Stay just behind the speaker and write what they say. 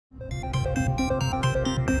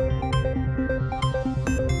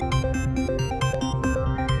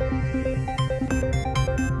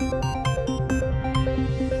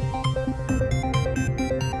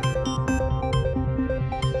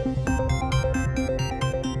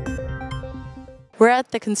We're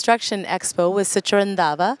at the Construction Expo with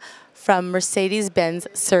Sucharandava from Mercedes-Benz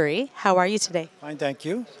Surrey. How are you today? Fine, thank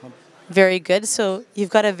you. Very good. So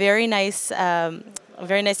you've got a very nice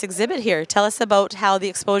exhibit here. Tell us about how the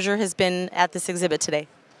exposure has been at this exhibit today.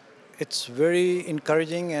 It's very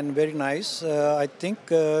encouraging and very nice. I think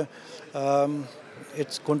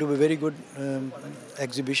it's going to be a very good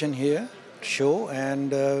exhibition here, show,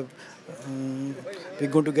 and we're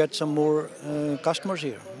going to get some more customers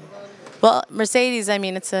here. Well, Mercedes, I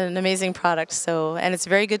mean, it's an amazing product, and it's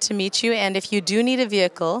very good to meet you. And if you do need a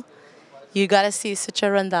vehicle, you got to see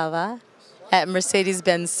Sucharandava at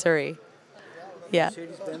Mercedes-Benz Surrey. Yeah.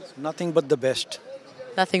 Mercedes-Benz, nothing but the best.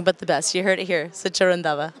 Nothing but the best. You heard it here,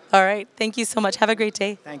 Sucharandava. All right. Thank you so much. Have a great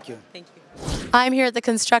day. Thank you. Thank you. I'm here at the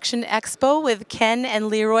Construction Expo with Ken and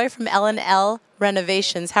Leroy from L&L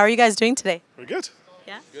Renovations. How are you guys doing today? We're good.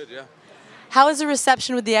 Yeah? Good, yeah. How is the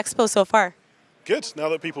reception with the expo so far? Good. Now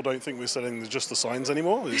that people don't think we're selling just the signs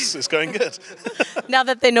anymore, it's going good. Now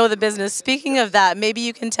that they know the business. Speaking of that, maybe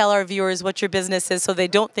you can tell our viewers what your business is so they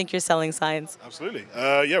don't think you're selling signs. Absolutely.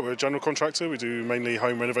 Yeah, we're a general contractor. We do mainly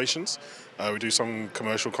home renovations. We do some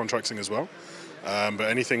commercial contracting as well. But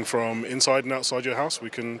anything from inside and outside your house, we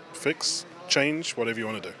can fix, change, whatever you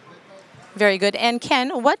want to do. Very good. And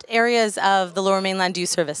Ken, what areas of the Lower Mainland do you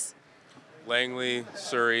service? Langley,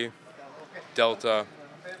 Surrey, Delta.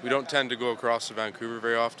 We don't tend to go across to Vancouver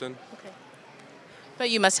very often. Okay. But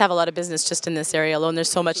you must have a lot of business just in this area alone. There's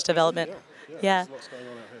so much development. Yeah. There's lots going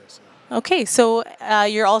on out here. So. Okay, so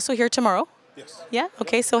you're also here tomorrow? Yes. Yeah?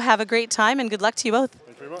 Okay, so have a great time and good luck to you both. Thank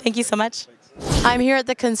you very much. Thank you so much. Thanks. I'm here at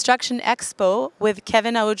the Construction Expo with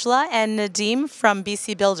Kevin Aujla and Nadeem from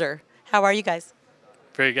BC Builder. How are you guys?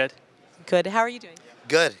 Very good. Good. How are you doing?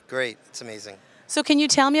 Good, great, it's amazing. So can you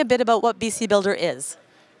tell me a bit about what BC Builder is?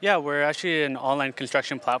 Yeah, we're actually an online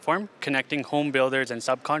construction platform connecting home builders and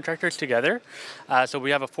subcontractors together. So we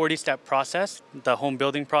have a 40-step process, the home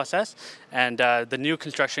building process, and the new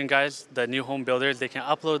construction guys, the new home builders, they can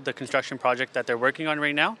upload the construction project that they're working on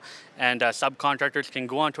right now, and subcontractors can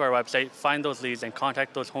go onto our website, find those leads, and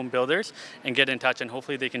contact those home builders and get in touch, and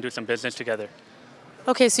hopefully they can do some business together.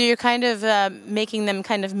 Okay, so you're kind of making them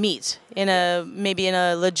kind of meet in maybe in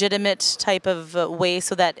a legitimate type of way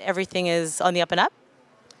so that everything is on the up and up?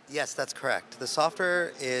 Yes, that's correct. The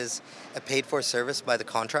software is a paid-for service by the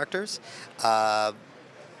contractors.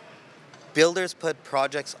 Builders put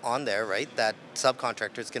projects on there, right, that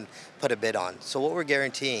subcontractors can put a bid on. So what we're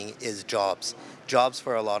guaranteeing is jobs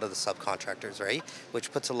for a lot of the subcontractors, right,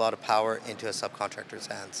 which puts a lot of power into a subcontractor's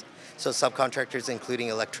hands. So subcontractors including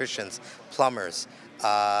electricians, plumbers,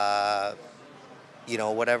 you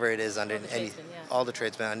know, whatever it is, all the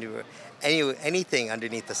tradesmen, anything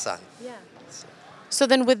underneath the sun. Yeah. So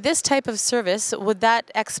then with this type of service, would that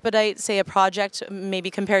expedite, say, a project maybe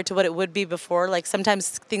compared to what it would be before? Like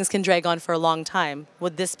sometimes things can drag on for a long time.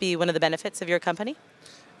 Would this be one of the benefits of your company?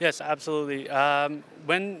 Yes, absolutely.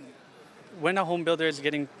 When a home builder is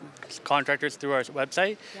getting contractors through our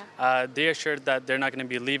website, they are assured that they're not going to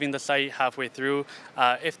be leaving the site halfway through.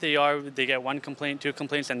 If they are, they get 1 complaint, 2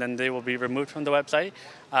 complaints, and then they will be removed from the website.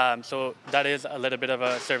 So that is a little bit of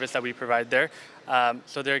a service that we provide there.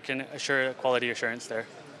 So they can assure quality assurance there.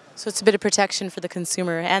 So it's a bit of protection for the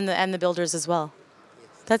consumer and the builders as well.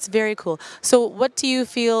 That's very cool. So what do you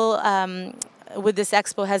feel with this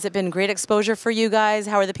expo? Has it been great exposure for you guys?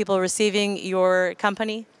 How are the people receiving your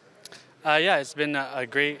company? Yeah, it's been a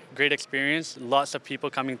great experience. Lots of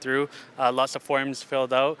people coming through, lots of forms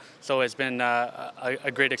filled out. So it's been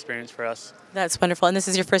a great experience for us. That's wonderful. And this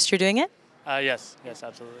is your first year doing it? Yes,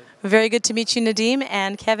 absolutely. Very good to meet you, Nadeem,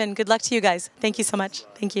 and Kevin. Good luck to you guys. Thank you so much.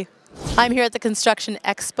 Thank you. I'm here at the Construction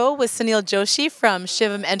Expo with Sunil Joshi from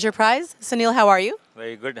Shivam Enterprise. Sunil, how are you?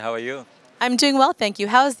 Very good. How are you? I'm doing well, thank you.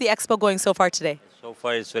 How is the expo going so far today? So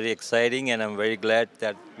far it's very exciting, and I'm very glad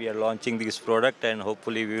that we are launching this product, and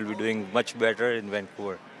hopefully we will be doing much better in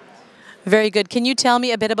Vancouver. Very good. Can you tell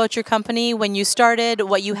me a bit about your company, when you started,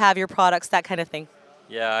 what you have, your products, that kind of thing?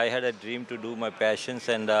 Yeah, I had a dream to do my passions,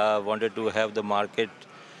 and wanted to have the market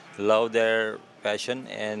love their passion,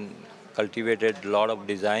 and cultivated a lot of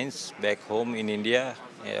designs back home in India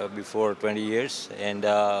before 20 years, and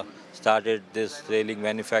started this railing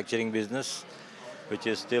manufacturing business, which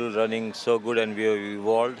is still running so good, and we have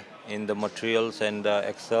evolved in the materials and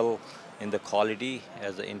excel in the quality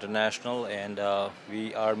as an international, and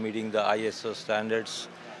we are meeting the ISO standards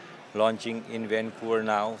launching in Vancouver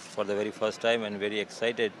now for the very first time, and very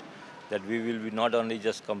excited that we will be not only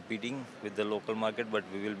just competing with the local market, but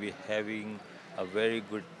we will be having a very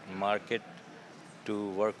good market to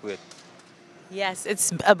work with. Yes,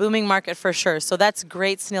 it's a booming market for sure. So that's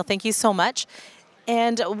great, Sunil. Thank you so much.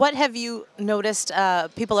 And what have you noticed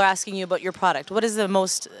people are asking you about your product? What is the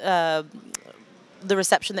most, the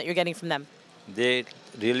reception that you're getting from them? They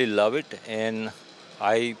really love it, and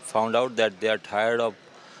I found out that they are tired of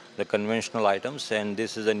the conventional items, and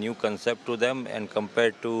this is a new concept to them, and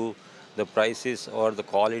compared to the prices or the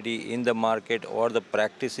quality in the market or the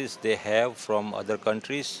practices they have from other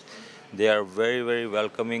countries, they are very, very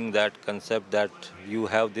welcoming that concept that you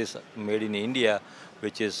have this made in India,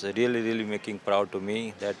 which is really, really making proud to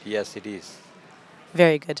me that yes, it is.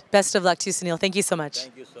 Very good. Best of luck to you, Sunil. Thank you so much.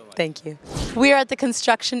 Thank you so much. Thank you. We are at the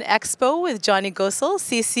Construction Expo with Johnny Gosel,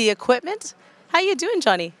 CII Equipment. How you doing,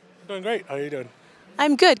 Johnny? Doing great. How are you doing?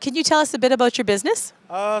 I'm good. Can you tell us a bit about your business?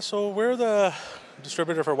 So we're the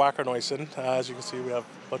distributor for Wacker Neuson. As you can see, we have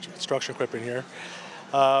a bunch of construction equipment here.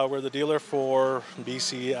 We're the dealer for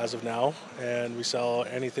BC as of now, and we sell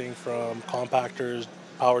anything from compactors,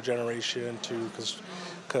 power generation to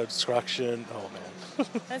construction. Oh man.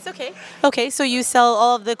 That's okay. Okay, so you sell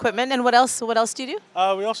all of the equipment, and what else? What else do you do?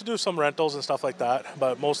 We also do some rentals and stuff like that,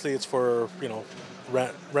 but mostly it's for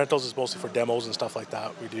rentals is mostly for demos and stuff like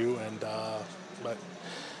that we do, and but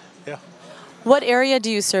yeah. What area do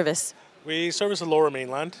you service? We service the Lower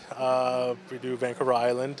Mainland. We do Vancouver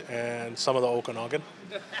Island and some of the Okanagan.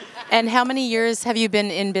 And how many years have you been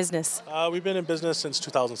in business? We've been in business since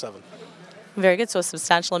 2007. Very good. So a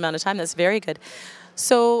substantial amount of time. That's very good.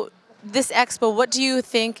 So this expo, what do you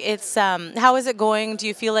think it's, how is it going? Do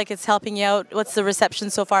you feel like it's helping you out? What's the reception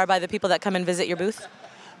so far by the people that come and visit your booth?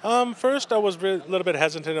 First, I was a little bit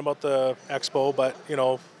hesitant about the expo, but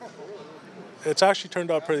it's actually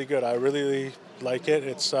turned out pretty good. I really like it.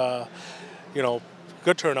 It's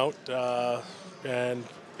good turnout, and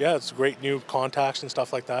yeah, it's great new contacts and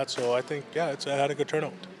stuff like that. So I think it had a good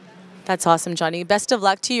turnout. That's awesome, Johnny. Best of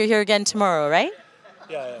luck to you. You're here again tomorrow, right?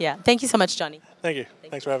 Yeah. Thank you so much, Johnny. Thank you.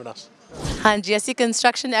 Thanks for having us. ਹਾਂਜੀ ਅਸੀਂ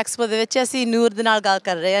construction expo ਦੇ ਵਿੱਚ ਅਸੀਂ ਨੂਰ ਦੇ ਨਾਲ ਗੱਲ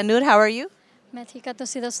ਕਰ ਰਹੇ ਹਾਂ। ਨੂਰ, ਹਾਊ ਆਰ ਯੂ? ਮੈਂ ਠੀਕ ਹਾਂ,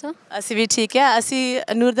 ਤੁਸੀਂ ਦੱਸੋ? ਅਸੀਂ ਵੀ ਠੀਕ ਹੈ। ਅਸੀਂ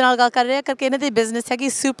ਨੂਰ ਦੇ ਨਾਲ ਗੱਲ ਕਰ ਰਹੇ ਹਾਂ ਕਰਕੇ ਇਹਨਾਂ ਦੀ ਬਿਜ਼ਨਸ ਹੈਗੀ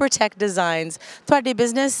ਸੁਪਰ ਟੈਕ ਡਿਜ਼ਾਈਨਸ। ਤੁਹਾਡੀ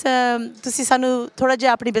ਬਿਜ਼ਨਸ ਤੁਸੀਂ ਸਾਨੂੰ ਥੋੜਾ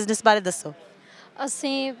ਜਿਹਾ ਆਪਣੀ ਬਿਜ਼ਨਸ ਬਾਰੇ ਦੱਸੋ।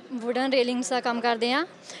 ਅਸੀਂ ਵੁਡਨ ਰੇਲਿੰਗਸ ਦਾ ਕੰਮ ਕਰਦੇ ਹਾਂ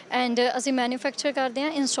ਐਂਡ ਅਸੀਂ ਮੈਨੂਫੈਕਚਰ ਕਰਦੇ ਹਾਂ,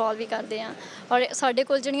 ਇੰਸਟਾਲ ਵੀ ਕਰਦੇ ਹਾਂ, ਔਰ ਸਾਡੇ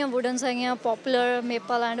ਕੋਲ ਜਿਹੜੀਆਂ ਵੁਡਨਸ ਹੈਗੀਆਂ ਪੋਪੂਲਰ,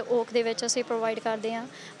 ਮੇਪਲ ਐਂਡ ਓਕ ਦੇ ਵਿੱਚ ਅਸੀਂ ਪ੍ਰੋਵਾਈਡ ਕਰਦੇ ਹਾਂ।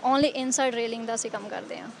 ਓਨਲੀ ਇਨਸਾਈਡ ਰੇਲਿੰਗ ਦਾ ਅਸੀਂ ਕੰਮ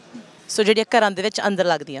ਕਰਦੇ ਹਾਂ। ਸੋ ਜਿਹੜੀਆਂ ਘਰਾਂ ਦੇ ਵਿੱਚ ਅੰਦਰ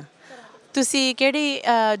ਲੱਗਦੀਆਂ। ਤੁਸੀਂ ਕਿਹੜੀ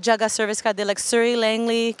ਜਗ੍ਹਾ ਸਰਵਿਸ ਕਰਦੇ, ਲਾਈਕ ਸਰੀ,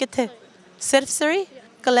 ਲੈਂਗਲੀ, ਕਿੱਥੇ? ਸਿਰਫ ਸਰੀ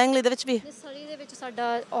ਕਿ ਲੈਂਗਲੀ ਦੇ ਵਿੱਚ ਵੀ? ਸਰੀ ਦੇ ਵਿੱਚ ਸਾਡਾ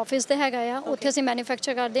ਆਫਿਸ ਤੇ ਹੈਗਾ ਆ, ਉੱਥੇ ਅਸੀਂ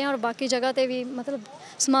ਮੈਨੂਫੈਕਚਰ ਕਰਦੇ ਹਾਂ, ਔਰ ਬਾਕੀ ਜਗ੍ਹਾ ਤੇ ਵੀ ਮਤਲਬ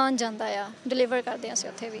ਸਮਾਨ ਜਾਂਦਾ ਆ, ਡਿਲੀਵਰ ਕਰਦੇ ਹਾਂ ਅਸੀਂ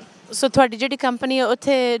ਉੱਥੇ ਵੀ। ਸੋ ਤੁਹਾਡੀ ਜਿਹੜੀ ਕੰਪਨੀ ਹੈ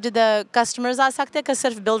ਉੱਥੇ ਜਿੱਦਾਂ ਕਸਟਮਰਸ ਆ ਸਕਦੇ ਕਿ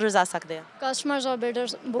ਸਿਰਫ ਬਿਲਡਰਸ ਆ ਸਕਦੇ ਆ? ਕਸਟਮਰਸ ਔਰ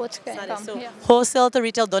ਬਿਲਡਰਸ ਬੋਥ ਕੰਮ। ਹੋਲਸੇਲ ਤੇ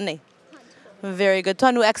ਰੀਟੇਲ ਦੋਨੇ? Very good.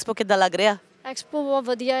 ਤੁਹਾਨੂੰ ਐਕਸਪੋ ਕਿੱਦਾਂ ਲੱਗ ਰਿਹਾ? ਐਕਸਪੋ ਬਹੁਤ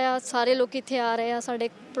ਵਧੀਆ ਆ, ਸਾਰੇ ਲੋਕ ਇੱਥੇ ਆ ਰਹੇ ਆ, ਸਾਡੇ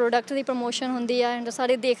ਪ੍ਰੋਡਕਟ ਦੀ ਪ੍ਰਮੋਸ਼ਨ ਹੁੰਦੀ ਆ ਐਂਡ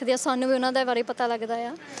ਸਾਰੇ ਦੇਖਦੇ ਆ, ਸਾਨੂੰ ਵੀ ਉਹਨਾਂ ਦੇ ਬਾਰੇ ਪਤਾ ਲੱਗਦਾ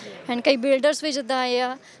ਆ ਐਂਡ ਕਈ ਬਿਲਡਰਸ ਵੀ ਜਿੱਦਾਂ ਆਏ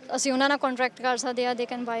ਆ, ਅਸੀਂ ਉਹਨਾਂ ਨਾਲ ਕੰਟਰੈਕਟ ਕਰ ਸਕਦੇ ਆ, they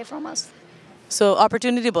can bye from us. So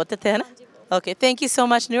opportunity ਬਹੁਤ ਇੱਥੇ ਹੈ ਨਾ? Okay, thank you so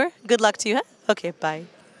much, Noor. Good luck to you. Okay, bye.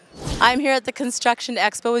 I'm here at the Construction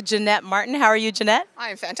Expo with Jeanette Martin. How are you, Jeanette?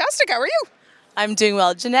 I'm fantastic. How are you? I'm doing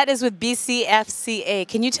well. Jeanette is with BCFCA.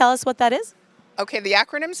 Can you tell us what that is? Okay, the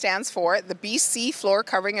acronym stands for the BC Floor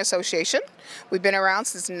Covering Association. We've been around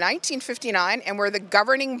since 1959, and we're the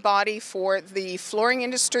governing body for the flooring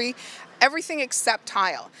industry, everything except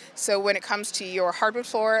tile. So when it comes to your hardwood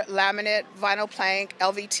floor, laminate, vinyl plank,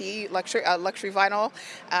 LVT, luxury vinyl,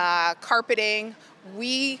 carpeting,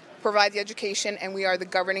 we provide the education and we are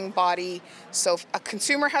the governing body. So if a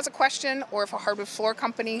consumer has a question or if a hardwood floor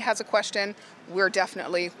company has a question, we're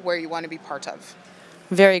definitely where you want to be part of.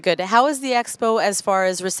 Very good. How is the expo as far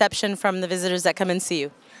as reception from the visitors that come and see you?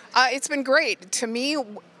 It's been great. To me,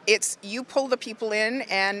 it's you pull the people in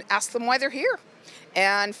and ask them why they're here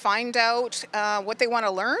and find out what they want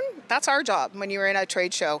to learn. That's our job when you're in a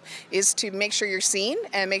trade show, is to make sure you're seen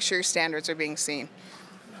and make sure your standards are being seen.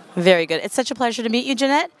 Very good. It's such a pleasure to meet you,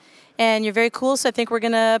 Jeanette. And you're very cool, so I think we're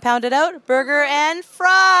going to pound it out. Burger and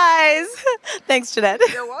fries. Thanks, Jeanette.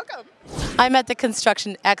 You're welcome. I'm at the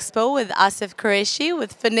Construction Expo with Asif Qureshi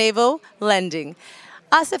with Finevo Lending.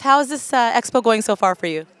 Asif, how is this expo going so far for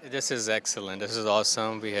you? This is excellent. This is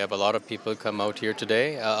awesome. We have a lot of people come out here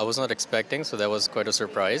today. I was not expecting, so that was quite a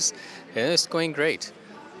surprise. And it's going great.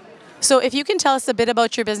 So if you can tell us a bit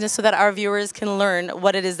about your business so that our viewers can learn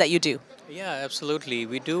what it is that you do. Yeah, absolutely.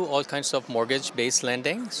 We do all kinds of mortgage-based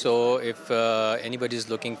lending. So if anybody is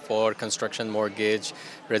looking for construction mortgage,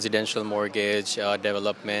 residential mortgage,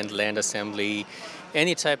 development, land assembly,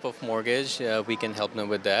 any type of mortgage, we can help them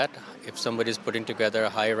with that. If somebody is putting together a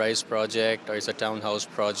high-rise project or it's a townhouse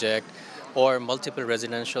project or multiple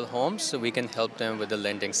residential homes, so we can help them with the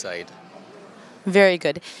lending side. Very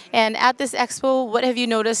good. And at this expo, what have you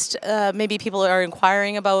noticed maybe people are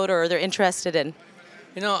inquiring about or they're interested in?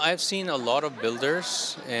 You know, I've seen a lot of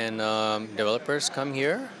builders and developers come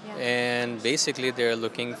here, and basically they're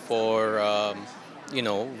looking for,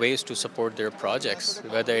 ways to support their projects,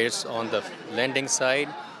 whether it's on the lending side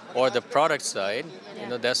or the product side. You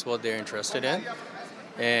know, that's what they're interested in.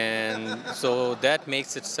 And so that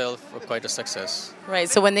makes itself quite a success. Right,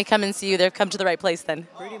 so when they come and see you, they've come to the right place then?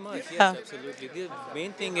 Pretty much, yes, absolutely. The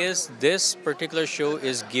main thing is this particular show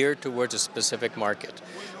is geared towards a specific market,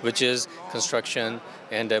 which is construction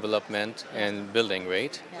and development and building,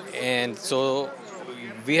 right? And so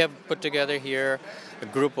we have put together here a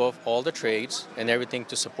group of all the trades and everything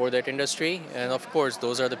to support that industry. And of course,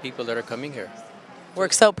 those are the people that are coming here.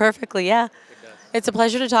 Works out perfectly, yeah. It's a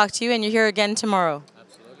pleasure to talk to you, and you're here again tomorrow.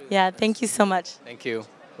 Absolutely. Yeah, thank you so much. Thank you.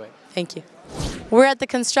 Bye. Thank you. We're at the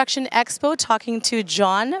Construction Expo talking to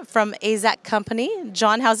John from AZAC Company.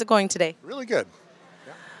 John, how's it going today? Really good.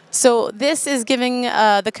 So this is giving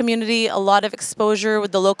the community a lot of exposure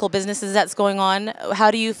with the local businesses that's going on.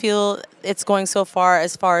 How do you feel it's going so far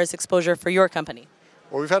as exposure for your company?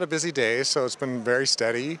 Well, we've had a busy day, so it's been very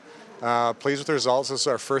steady. Pleased with the results. This is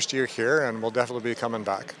our first year here, and we'll definitely be coming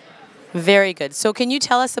back. Very good. So can you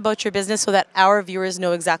tell us about your business so that our viewers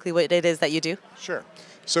know exactly what it is that you do? Sure.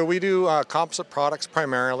 So we do composite products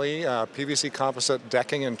primarily, PVC composite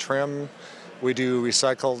decking and trim. We do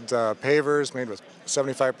recycled pavers made with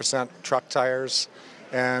 75% truck tires,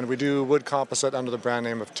 and we do wood composite under the brand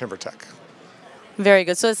name of TimberTech. Very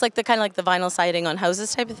good. So it's like the kind of like the vinyl siding on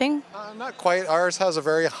houses type of thing? Not quite. Ours has a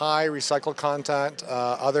very high recycled content.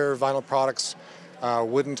 Other vinyl products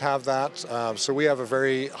wouldn't have that. So we have a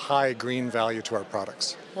very high green value to our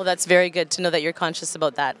products. Well, that's very good to know that you're conscious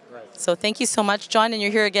about that. Right. So thank you so much, John, and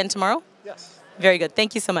you're here again tomorrow? Yes. Very good.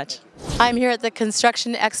 Thank you so much. I'm here at the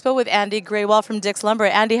Construction Expo with Andy Graywall from Dick's Lumber.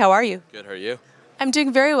 Andy, how are you? Good, how are you? I'm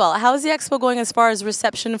doing very well. How's the expo going as far as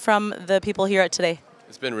reception from the people here at today?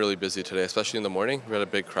 It's been really busy today, especially in the morning. We had a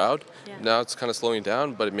big crowd. Yeah. Now it's kind of slowing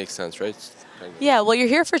down, but it makes sense, right? Yeah, well, you're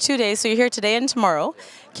here for 2 days, so you're here today and tomorrow.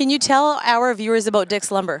 Can you tell our viewers about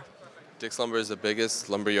Dick's Lumber? Dick's Lumber is the biggest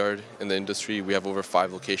lumber yard in the industry. We have over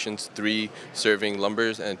 5 locations, 3 serving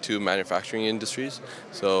lumbers and 2 manufacturing industries.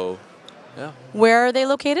 So, yeah. Where are they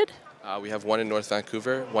located? We have 1 in North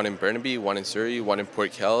Vancouver, 1 in Burnaby, 1 in Surrey, 1 in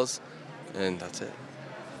Port Kells, and that's it.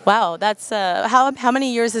 Wow, that's how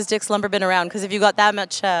many years has Dick's Lumber been around? Because if you've got that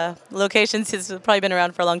much locations, it's probably been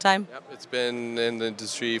around for a long time. Yep, it's been in the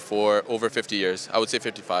industry for over 50 years. I would say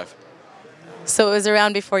 55. So it was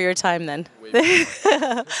around before your time then.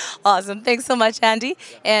 Awesome. Thanks so much, Andy.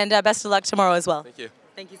 And best of luck tomorrow as well. Thank you.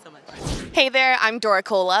 Thank you so much. Hey there, I'm Dora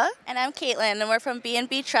Cola. And I'm Caitlin, and we're from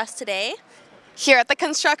B&B Trust today. Here at the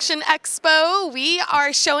Construction Expo, we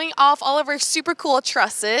are showing off all of our super cool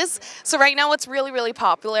trusses. So right now what's really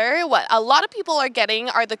popular, what a lot of people are getting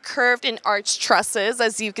are the curved and arched trusses,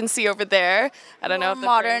 as you can see over there. I don't know if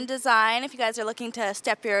modern design, if you guys are looking to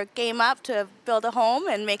step your game up to build a home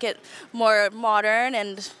and make it more modern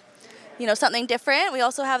and, you know, something different. We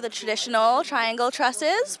also have the traditional triangle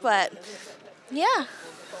trusses, but yeah.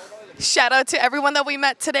 Shout out to everyone that we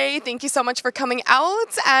met today. Thank you so much for coming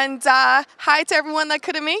out, and hi to everyone that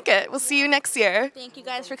couldn't make it. We'll see you next year. Thank you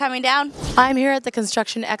guys for coming down. I'm here at the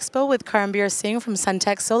Construction Expo with Karambir Singh from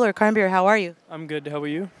Suntech Solar. Karambir, how are you? I'm good. How are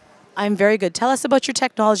you? I'm very good. Tell us about your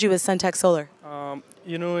technology with Suntech Solar.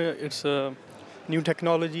 You know, it's a new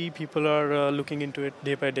technology. People are looking into it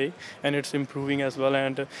day by day, and it's improving as well.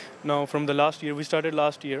 And now from the last year, we started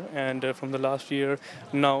last year, and from the last year,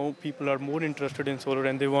 now people are more interested in solar,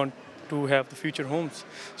 and they want to have the future homes.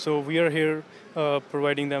 So we are here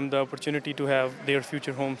providing them the opportunity to have their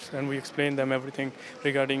future homes, and we explain them everything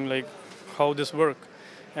regarding like how this works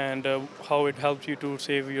and how it helps you to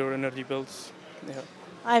save your energy bills. Yeah.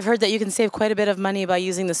 I've heard that you can save quite a bit of money by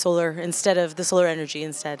using the solar instead of the solar energy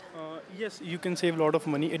instead. Yes, you can save a lot of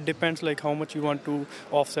money. It depends like how much you want to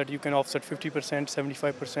offset. You can offset 50%,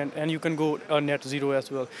 75%, and you can go net zero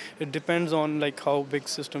as well. It depends on like how big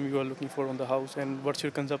system you are looking for on the house and what's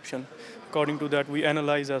your consumption. According to that, we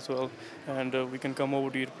analyze as well, and we can come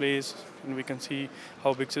over to your place and we can see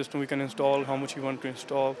how big system we can install, how much you want to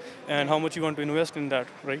install, and how much you want to invest in that,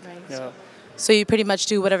 right? Yeah. So you pretty much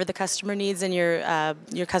do whatever the customer needs, and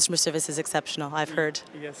your customer service is exceptional, I've heard.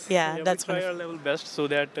 Yes. Yeah, that's we try our level best so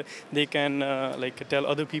that they can like tell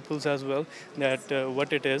other peoples as well that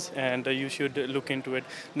what it is, and you should look into it.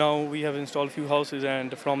 Now we have installed a few houses,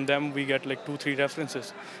 and from them we get like 2-3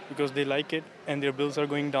 references because they like it and their bills are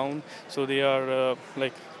going down. So they are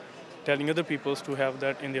like telling other peoples to have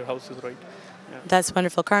that in their houses, right? Yeah. That's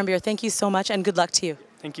wonderful. Karambir, thank you so much, and good luck to you.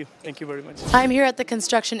 Thank you. Thank you very much. I'm here at the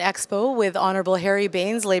Construction Expo with Honorable Harry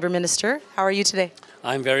Baines, Labour Minister. How are you today?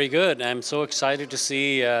 I'm very good. I'm so excited to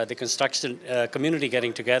see the construction community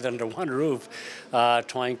getting together under one roof,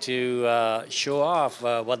 trying to show off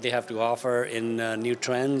what they have to offer in new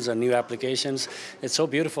trends and new applications. It's so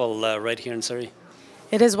beautiful right here in Surrey.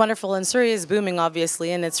 It is wonderful, and Surrey is booming,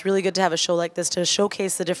 obviously, and it's really good to have a show like this to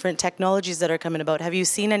showcase the different technologies that are coming about. Have you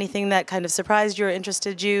seen anything that kind of surprised you or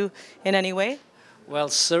interested you in any way? Well,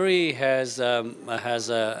 Surrey has led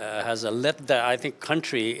the, I think,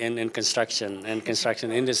 country in construction and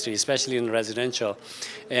construction industry, especially in residential,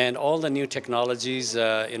 and all the new technologies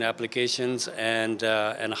in applications and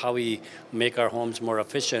how we make our homes more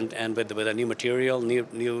efficient, and with a new material,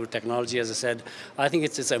 new technology, as I said, I think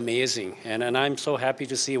it's amazing, and I'm so happy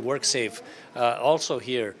to see WorkSafe also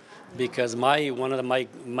here. Because one of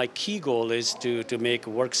my key goal is to make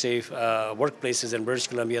WorkSafe workplaces in British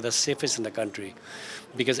Columbia the safest in the country,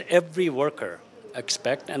 because every worker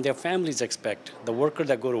expect and their families expect the worker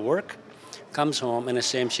that go to work comes home in the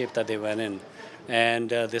same shape that they went in, and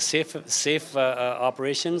the safe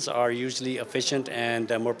operations are usually efficient and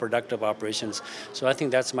more productive operations. So I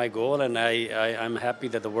think that's my goal, and I'm happy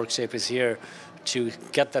that the WorkSafe is here to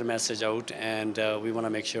get that message out, and we want to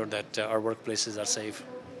make sure that our workplaces are safe.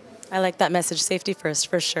 I like that message, safety first,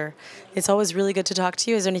 for sure. It's always really good to talk to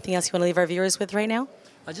you. Is there anything else you want to leave our viewers with right now?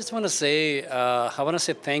 I just want to say,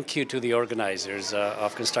 thank you to the organizers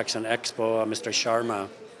of Construction Expo, Mr. Sharma,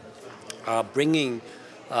 bringing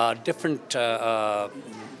different,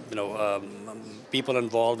 people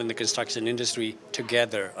involved in the construction industry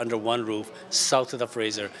together under one roof, south of the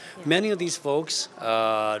Fraser. Many of these folks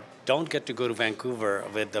don't get to go to Vancouver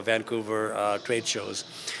with the Vancouver trade shows.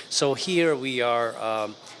 So here we are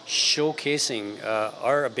showcasing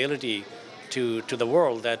our ability to the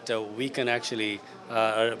world that we can actually,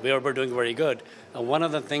 we're doing very good. One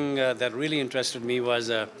of the things that really interested me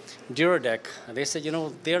was Durodeck. They said,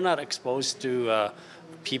 they're not exposed to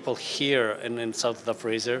people here in south of the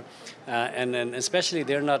Fraser, and especially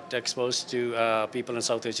they're not exposed to people in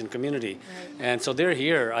South Asian community, and so they're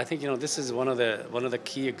here. I think this is one of the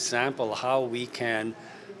key example how we can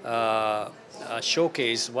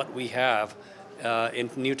showcase what we have in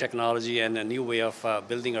new technology and a new way of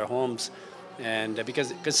building our homes, and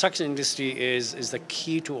because construction industry is the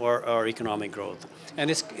key to our economic growth,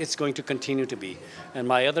 and it's going to continue to be. And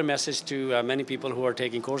my other message to many people who are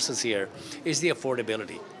taking courses here is the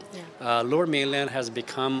affordability. Yeah. Lower Mainland has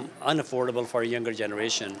become unaffordable for a younger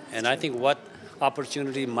generation, and I think what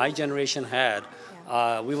opportunity my generation had,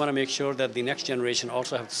 we want to make sure that the next generation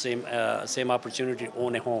also have the same opportunity to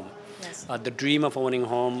own a home. Yes. The dream of owning a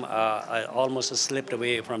home almost has slipped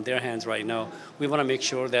away from their hands right now. We want to make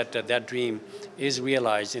sure that that dream is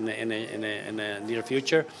realized in the near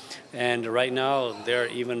future. And right now, they're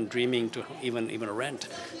even dreaming to even rent.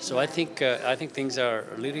 So I think things are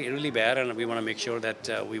really bad, and we want to make sure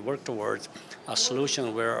that we work towards a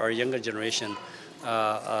solution where our younger generation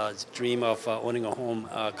dream of owning a home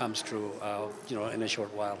comes true, in a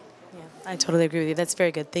short while. Yeah, I totally agree with you. That's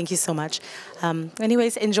very good. Thank you so much.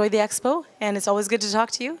 Anyways, enjoy the expo, and it's always good to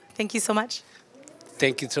talk to you. Thank you so much.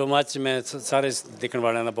 Thank you so much. मैं सारे देखने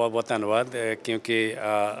वालों का बहुत धन्यवाद क्योंकि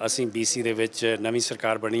ਅਸੀਂ BC ਦੇ ਵਿੱਚ ਨਵੀਂ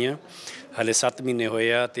ਸਰਕਾਰ ਬਣੀ ਆ ਹਾਲੇ 7 ਮਹੀਨੇ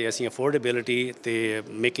ਹੋਏ ਆ ਤੇ ਅਸੀਂ ਅਫੋਰਡੇਬਿਲਿਟੀ ਤੇ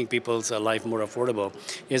making people's life more affordable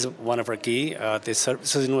is one of R ਕੀ ਤੇ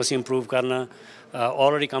ਸਰਵਿਸਿਜ਼ ਨੂੰ ਅਸੀਂ ਇੰਪਰੂਵ ਕਰਨਾ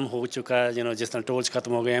ਆਲਰੇਡੀ ਕੰਮ ਹੋ ਚੁੱਕਾ ਹੈ ਜਿਸ ਤਰ੍ਹਾਂ ਟੋਲਸ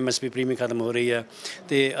ਖਤਮ ਹੋ ਗਏ MSP ਪ੍ਰੀਮੀਅਮ ਖਤਮ ਹੋ ਰਹੀ ਹੈ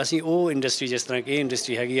ਤੇ ਅਸੀਂ ਉਹ ਇੰਡਸਟਰੀ ਜਿਸ ਤਰ੍ਹਾਂ ਕਿ ਇਹ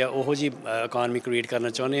ਇੰਡਸਟਰੀ ਹੈਗੀ ਆ ਉਹੋ ਜੀ ਇਕਨੋਮੀ ਕ੍ਰੀਏਟ ਕਰਨਾ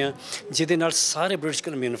ਚਾਹੁੰਦੇ ਆ ਜਿਹਦੇ ਨਾਲ ਸਾਰੇ ਬ੍ਰਿਟਿਸ਼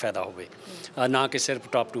ਕਲੰਬੀਆ ਨੂੰ ਫਾਇਦਾ ਹੋਵੇ ਨਾ ਕਿ ਸਿਰਫ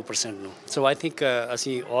ਟਾਪ 2% ਨੂੰ ਸੋ ਆਈ ਥਿੰਕ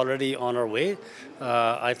ਅਸੀਂ already on R way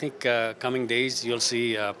I think coming days you'll see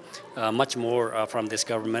much more from this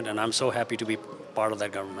government, and I'm so happy to be part of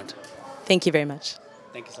that government. Thank you very much.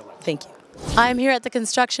 Thank you so much. Thank you. I'm here at the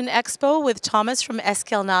Construction Expo with Thomas from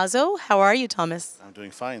Eskelnazo. How are you, Thomas? I'm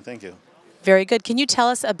doing fine, thank you. Very good. Can you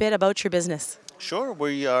tell us a bit about your business? Sure.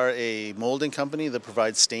 We are a molding company that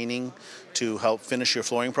provides staining to help finish your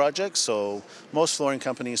flooring projects. So most flooring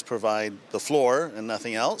companies provide the floor and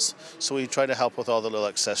nothing else. So we try to help with all the little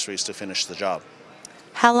accessories to finish the job.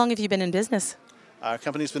 How long have you been in business? Our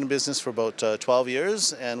company's been in business for about 12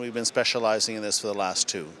 years, and we've been specializing in this for the last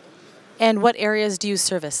 2. And what areas do you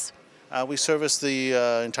service? We service the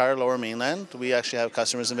entire Lower Mainland. We actually have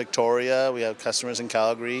customers in Victoria. We have customers in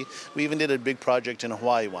Calgary. We even did a big project in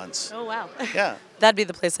Hawaii once. Oh, wow. Yeah. That'd be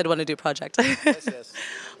the place I'd want to do a project. Yes.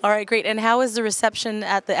 All right, great. And how is the reception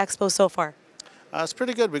at the expo so far? It's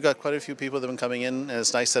pretty good. We've got quite a few people that have been coming in, and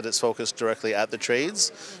it's nice that it's focused directly at the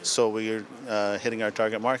trades, so we're hitting our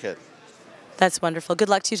target market. That's wonderful. Good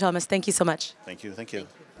luck to you, Thomas. Thank you so much. Thank you. Thank you.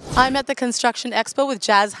 I'm at the Construction Expo with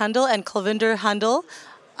Jazz Hundle and Kulvinder Hundle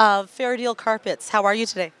of Fair Deal Carpets. How are you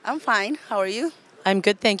today? I'm fine. How are you? I'm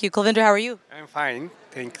good, thank you. Kulvinder, how are you? I'm fine,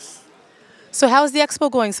 thanks. So how's the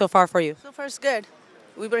expo going so far for you? So far, it's good.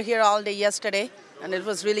 We were here all day yesterday, and it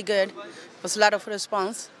was really good. It was a lot of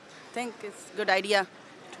response. I think it's a good idea.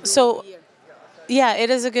 So, yeah, it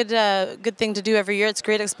is a good thing to do every year. It's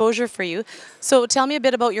great exposure for you. So tell me a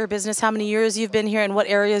bit about your business, how many years you've been here and what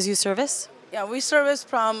areas you service? Yeah, we service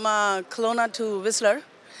from Kelowna to Whistler.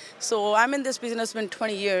 So I'm in this business been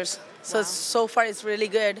 20 years. So Wow. so far it's really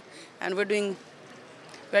good, and we're doing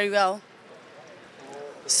very well.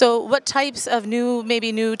 So what types of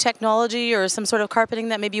maybe new technology or some sort of carpeting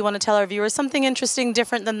that maybe you want to tell our viewers, something interesting,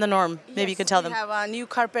 different than the norm? Maybe you could tell them. We have new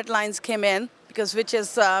carpet lines came in, because which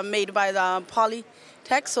is made by the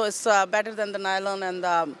Polytech, so it's better than the nylon and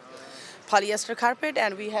the polyester carpet.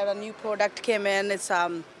 And we have a new product came in. It's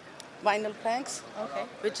vinyl planks,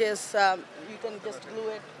 which is you can just glue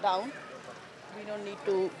it down. We don't need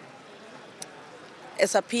to.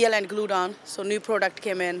 It's a peel and glued on. So new product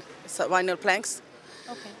came in. It's a vinyl planks.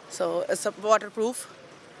 Okay. So it's a waterproof,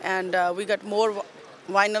 and we got more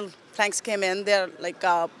vinyl planks came in. They're like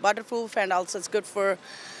waterproof, and also it's good for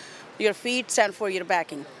your feet and for your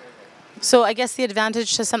backing. So I guess the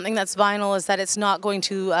advantage to something that's vinyl is that it's not going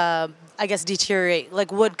to, I guess, deteriorate.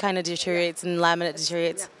 Like wood kind of deteriorates and laminate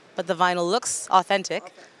deteriorates, but the vinyl looks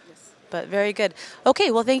authentic. But very good.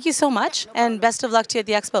 Okay, well, thank you so much, and best of luck to you at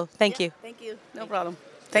the expo. Thank you. Thank you. No problem.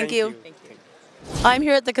 Thank you. I'm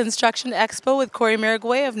here at the Construction Expo with Corey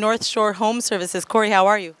Merigway of North Shore Home Services. Corey, how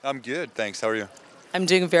are you? I'm good, thanks. How are you? I'm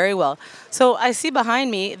doing very well. So I see behind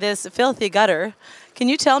me this filthy gutter. Can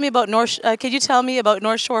you tell me about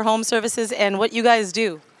North Shore Home Services and what you guys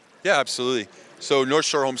do? Yeah, absolutely. So North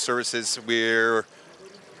Shore Home Services, we're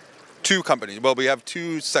two companies. Well, we have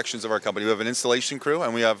two sections of our company. We have an installation crew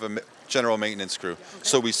and we have a general maintenance crew.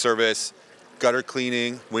 So we service gutter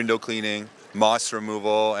cleaning, window cleaning, moss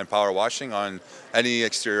removal, and power washing on any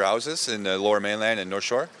exterior houses in the Lower Mainland and North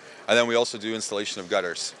Shore. And then we also do installation of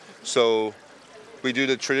gutters. So we do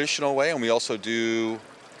the traditional way, and we also do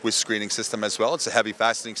with screening system as well. It's a heavy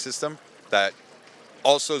fastening system that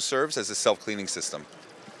also serves as a self-cleaning system.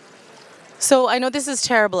 So I know this is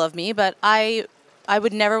terrible of me, but I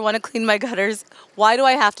would never want to clean my gutters. Why do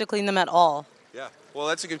I have to clean them at all? Yeah, well,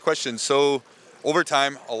 that's a good question. So over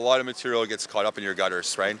time, a lot of material gets caught up in your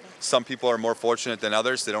gutters, right? Some people are more fortunate than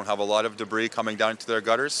others. They don't have a lot of debris coming down to their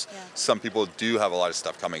gutters. Yeah. Some people do have a lot of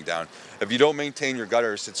stuff coming down. If you don't maintain your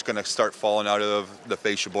gutters, it's going to start falling out of the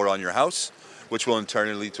fascia board on your house, which will in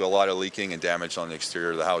turn lead to a lot of leaking and damage on the exterior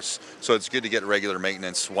of the house. So it's good to get regular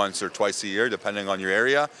maintenance once or twice a year, depending on your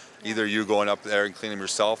area. Either you going up there and cleaning them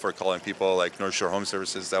yourself or calling people like North Shore Home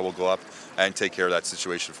Services that will go up and take care of that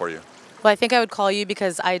situation for you. Well, I think I would call you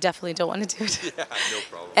because I definitely don't want to do it. Yeah, no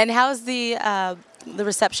problem. And how's the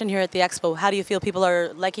reception here at the expo? How do you feel people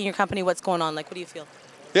are liking your company? What's going on? Like, what do you feel?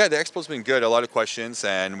 Yeah, the expo's been good. A lot of questions,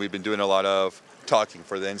 and we've been doing a lot of talking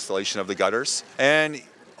for the installation of the gutters and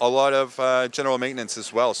a lot of general maintenance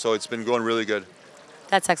as well. So it's been going really good.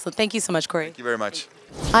 That's excellent. Thank you so much, Corey. Thank you very much.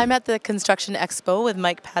 I'm at the Construction Expo with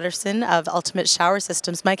Mike Patterson of Ultimate Shower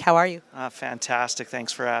Systems. Mike, how are you? Fantastic.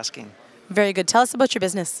 Thanks for asking. Very good. Tell us about your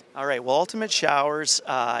business. All right. Well, Ultimate Showers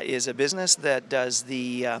is a business that does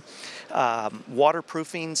the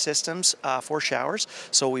waterproofing systems for showers.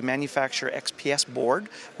 So we manufacture XPS board,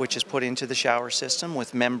 which is put into the shower system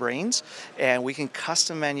with membranes, and we can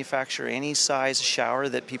custom manufacture any size shower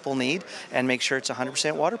that people need and make sure it's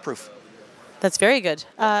 100% waterproof. That's very good.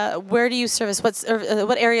 Where do you service?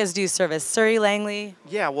 What areas do you service? Surrey, Langley?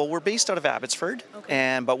 Yeah, well, we're based out of Abbotsford,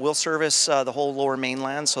 but we'll service the whole Lower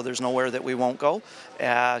Mainland, so there's nowhere that we won't go.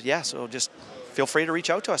 Yeah, so just feel free to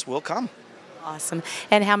reach out to us. We'll come. Awesome.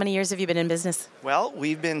 And how many years have you been in business? Well,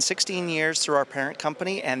 we've been 16 years through our parent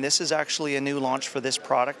company, and this is actually a new launch for this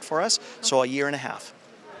product for us, so a year and a half.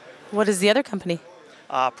 What is the other company?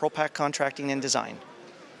 ProPack Contracting and Design.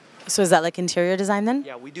 So is that like interior design then?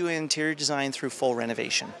 Yeah, we do interior design through full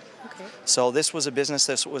renovation. Okay. So this was a business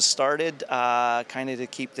that was started kind of to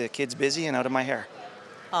keep the kids busy and out of my hair.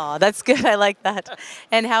 Oh, that's good. I like that.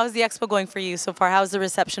 And how is the expo going for you so far? How's the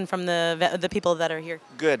reception from the people that are here?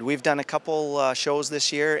 Good. We've done a couple shows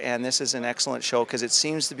this year, and this is an excellent show because it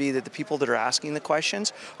seems to be that the people that are asking the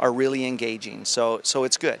questions are really engaging. So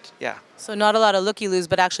it's good. Yeah. So not a lot of looky-loos,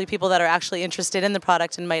 but actually people that are actually interested in the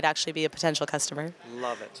product and might actually be a potential customer.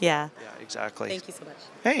 Love it. Yeah. Yeah, exactly. Thank you so much.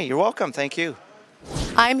 Hey, you're welcome. Thank you.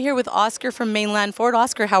 I'm here with Oscar from Mainland Ford.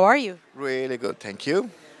 Oscar, how are you? Really good, thank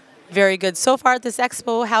you. Very good. So far at this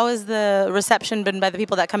expo, how has the reception been by the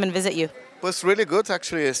people that come and visit you? It was really good,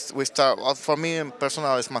 actually. For me,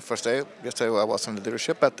 personally, it's my first day. Yesterday I was in the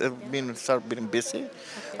dealership, but started being busy.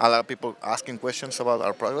 A lot of people asking questions about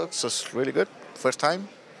our products, so it's really good. First time,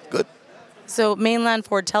 good. So Mainland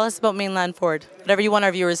Ford, tell us about Mainland Ford, whatever you want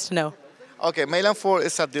our viewers to know. Okay, Mainland Ford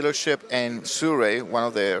is a dealership in Surrey, one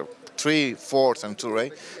of the 3 Fords in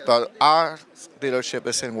Surrey, but our dealership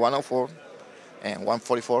is in 104 and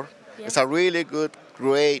 144. Yeah. It's a really good,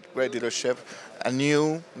 great dealership. A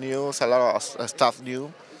new, a lot of stuff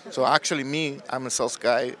new. So actually, I'm a sales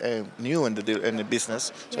guy, new in the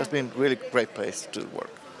business. So it's been really great place to work.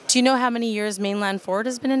 Do you know how many years Mainland Ford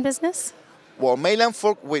has been in business? Well, Mainland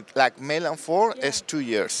Ford is 2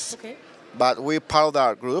 years. Okay. But we're part of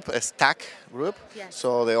our group, a stack group. Yes.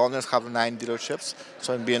 So the owners have 9 dealerships.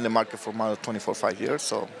 So I've been in the market for more than 5 years.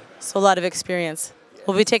 So a lot of experience.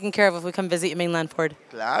 We'll be taken care of if we come visit Mainland Ford.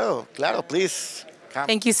 Claro, please. Come.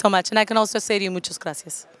 Thank you so much. And I can also say to you, muchas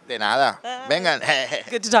gracias. De nada. Vengan.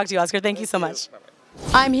 Good to talk to you, Oscar. Thank you so much.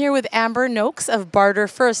 I'm here with Amber Noakes of Barter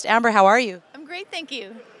First. Amber, how are you? I'm great, thank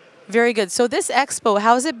you. Very good. So this expo,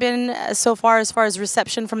 how has it been so far as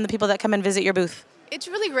reception from the people that come and visit your booth? It's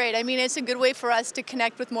really great. I mean, it's a good way for us to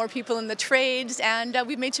connect with more people in the trades, and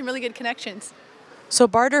we've made some really good connections. So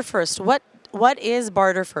Barter First, what is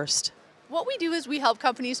Barter First? What we do is we help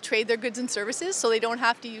companies trade their goods and services so they don't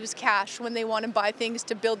have to use cash when they want to buy things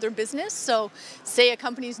to build their business. So say a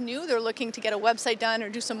company's new, they're looking to get a website done or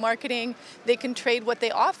do some marketing, they can trade what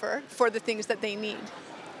they offer for the things that they need.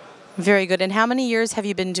 Very good. And how many years have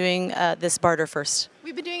you been doing this Barter First?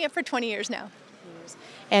 We've been doing it for 20 years now.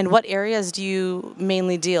 And what areas do you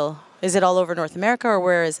mainly deal? Is it all over North America or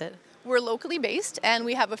where is it? We're locally based and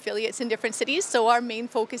we have affiliates in different cities. So our main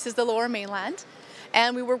focus is the Lower Mainland.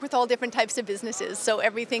 And we work with all different types of businesses. So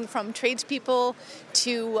everything from tradespeople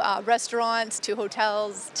to restaurants to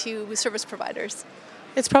hotels to service providers.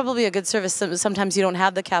 It's probably a good service. Sometimes you don't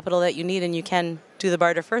have the capital that you need and you can do the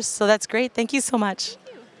Barter First. So that's great. Thank you so much.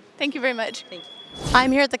 Thank you very much. Thank you.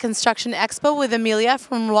 I'm here at the Construction Expo with Amelia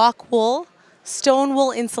from Rock Wool Stone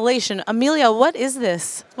Wool Insulation. Amelia, what is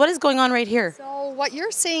this? What is going on right here? So what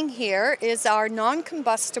you're seeing here is our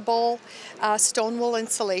non-combustible stone wool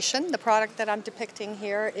insulation. The product that I'm depicting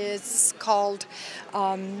here is called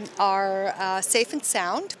our Safe and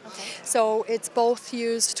Sound. Okay. So it's both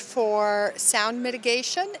used for sound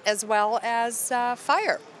mitigation as well as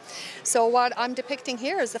fire. So what I'm depicting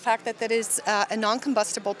here is the fact that that is a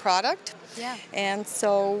non-combustible product. Yeah. And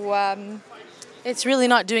so it's really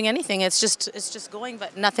not doing anything. It's just going,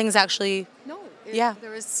 but nothing's actually. No. Yeah.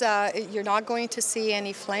 There is. You're not going to see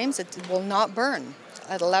any flames. It will not burn.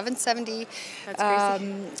 At 1170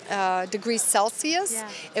 degrees Celsius, yeah.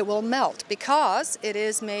 It will melt because it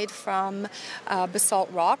is made from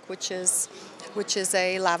basalt rock, which is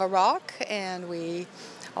a lava rock, and we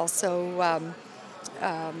also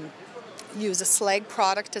use a slag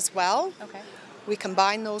product as well. Okay. We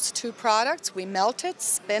combine those two products, we melt it,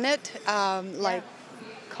 spin it like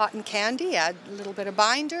cotton candy, add a little bit of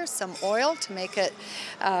binder, some oil to make it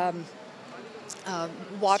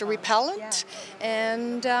water repellent,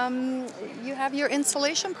 and you have your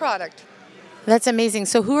insulation product. That's amazing.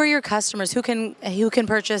 So who are your customers? Who can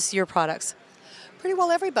purchase your products? Pretty well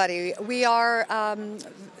everybody. We are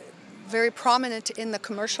very prominent in the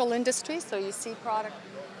commercial industry, so you see product.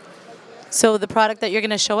 So the product that you're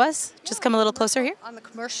going to show us, just come a little closer here. On the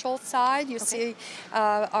commercial side, you see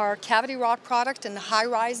our cavity rock product in the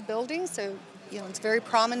high-rise buildings, so it's very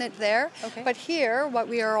prominent there. Okay. But here, what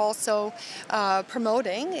we are also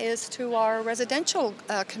promoting is to our residential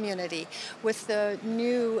community with the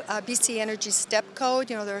new BC Energy Step Code.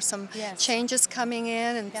 There are some changes coming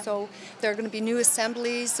in, and so there are going to be new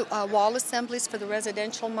assemblies, wall assemblies for the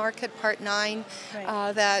residential market, Part 9,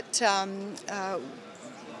 that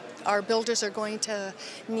our builders are going to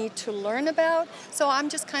need to learn about. So I'm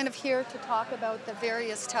just kind of here to talk about the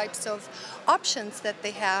various types of options that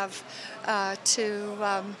they have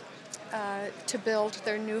to build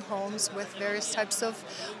their new homes with various types of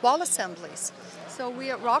wall assemblies. So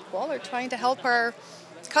we at Rockwool are trying to help our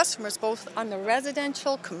customers both on the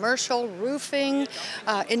residential, commercial, roofing,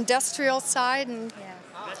 industrial side, and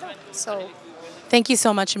so Thank you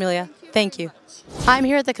so much, Amelia. Thank you. I'm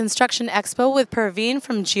here at the Construction Expo with Parveen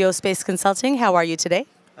from Geospace Consulting. How are you today?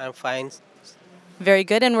 I'm fine. Very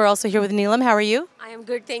good. And we're also here with Neelam. How are you? I am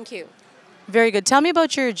good, thank you. Very good. Tell me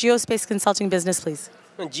about your Geospace Consulting business, please.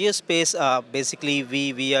 Geospace, basically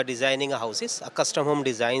we are designing houses, a custom home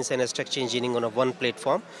designs and a structure engineering on a one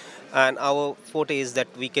platform. And our forte is that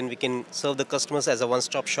we can serve the customers as a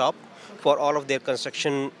one-stop shop for all of their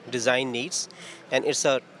construction design needs. And it's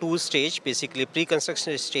a two-stage, basically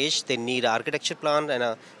pre-construction stage. They need architecture plan and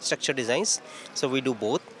a structure designs. So we do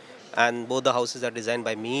both. And both the houses are designed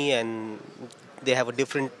by me, and they have a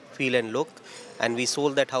different feel and look. And we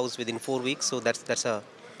sold that house within 4 weeks, so that's a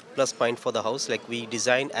plus point for the house. Like we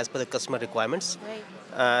design as per the customer requirements.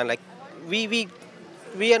 Right. Like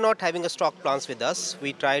we are not having a stock plans with us.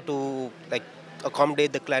 We try to like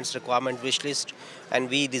accommodate the client's requirement wish list, and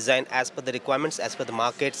we design as per the requirements, as per the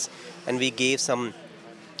markets, and we gave some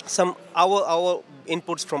our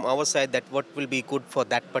inputs from our side that what will be good for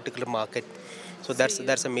that particular market. So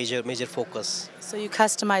that's a major focus. So you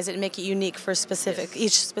customize it and make it unique for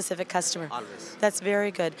each specific customer. Always. That's very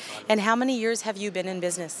good. And how many years have you been in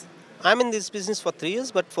business? I'm in this business for 3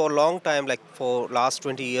 years, but for a long time, like for last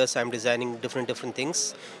 20 years, I'm designing different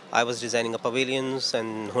things. I was designing pavilions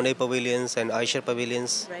and Hyundai pavilions and Eicher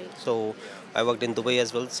pavilions. Right. So I worked in Dubai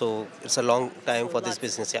as well. So it's a long time for this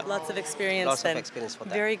business. Yeah. Lots of experience. Lots of experience for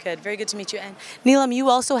that. Very good. Very good to meet you. And Neelam, you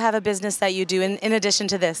also have a business that you do in addition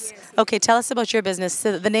to this. Yes. Okay, tell us about your business.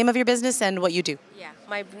 So the name of your business and what you do. Yeah,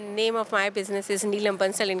 my name of my business is Neelam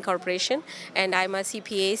Bansal Incorporation, and I'm a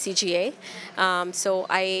CPA, CGA. So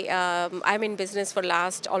I'm in business for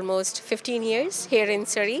last almost 15 years here in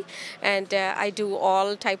Surrey, and I do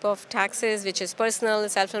all type of taxes, which is personal,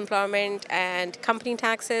 self-employment, and company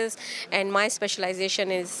taxes. And my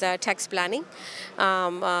specialization is tax planning,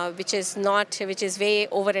 which is way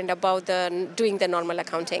over and above doing the normal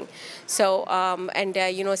accounting. So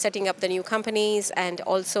setting up the new companies, and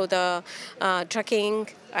also the trucking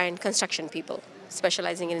and construction people,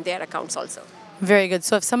 specializing in their accounts also. Very good.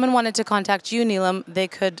 So if someone wanted to contact you, Neelam, they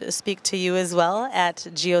could speak to you as well at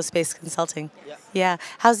Geospace Consulting. Yeah.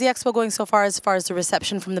 How's the expo going so far as the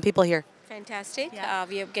reception from the people here? Fantastic.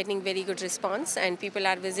 We are getting very good response, and people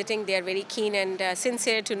are visiting. They are very keen and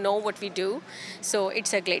sincere to know what we do. So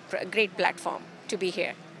it's a great platform to be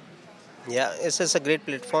here. Yeah, it's just a great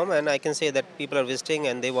platform, and I can say that people are visiting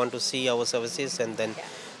and they want to see our services, and then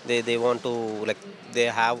they want to they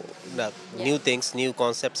have new things, new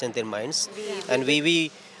concepts in their minds, and we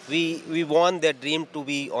want their dream to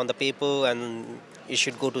be on the paper, and you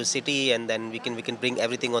should go to a city, and then we can bring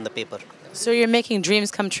everything on the paper. So you're making dreams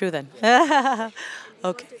come true then.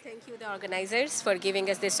 Okay. Thank you, the organizers, for giving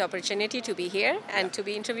us this opportunity to be here and to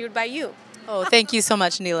be interviewed by you. Oh, thank you so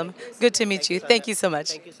much, Neelam. Good to meet you. Thank you so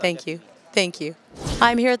much. Thank you. Thank you.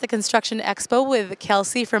 I'm here at the Construction Expo with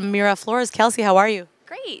Kelsey from Mira Floors. Kelsey, how are you?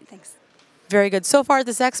 Great, thanks. Very good. So far at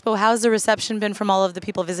this expo, how's the reception been from all of the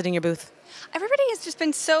people visiting your booth? Everybody has just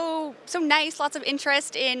been so nice. Lots of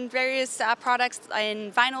interest in various products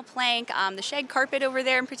in vinyl plank. The shag carpet over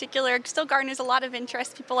there in particular still garners a lot of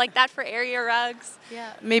interest. People like that for area rugs.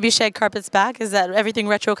 Yeah. Maybe shag carpet's back. Is that everything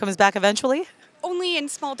retro comes back eventually? Only in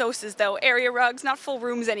small doses though. Area rugs, not full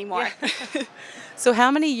rooms anymore. Yeah. So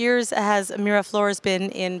how many years has Mira Floors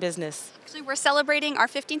been in business? Actually, we're celebrating our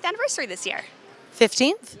 15th anniversary this year.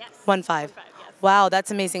 15th? Yes. 1-5. Yes. Wow,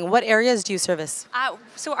 that's amazing. What areas do you service?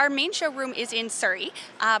 So our main showroom is in Surrey,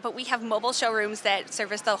 but we have mobile showrooms that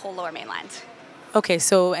service the whole Lower Mainland. Okay,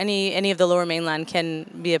 so any of the Lower Mainland can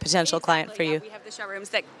be a potential client for you. We have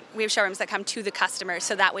showrooms that come to the customers,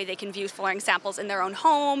 so that way they can view flooring samples in their own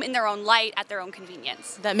home, in their own light, at their own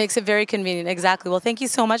convenience. That makes it very convenient, exactly. Well, thank you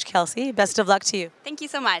so much, Kelsey. Best of luck to you. Thank you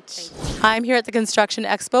so much. I'm here at the Construction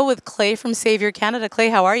Expo with Clay from Savior Canada. Clay,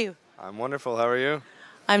 how are you? I'm wonderful. How are you?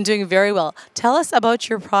 I'm doing very well. Tell us about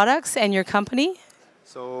your products and your company.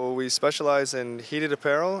 So we specialize in heated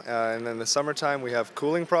apparel, and in the summertime we have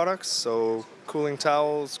cooling products, so cooling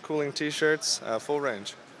towels, cooling t-shirts, full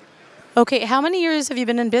range. Okay, how many years have you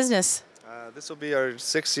been in business? This will be our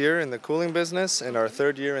 6th year in the cooling business and our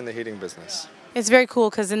 3rd year in the heating business. It's very cool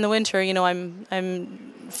because in the winter, you know,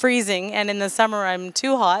 I'm freezing, and in the summer I'm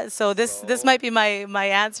too hot. So this might be my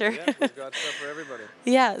answer. Yeah, we've got stuff for everybody.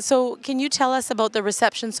 Yeah. So can you tell us about the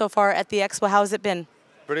reception so far at the expo? How's it been?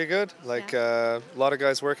 Pretty good. Like a lot of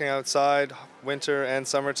guys working outside, winter and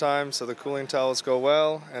summertime, so the cooling towels go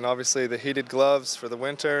well, and obviously the heated gloves for the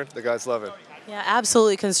winter, the guys love it. Yeah,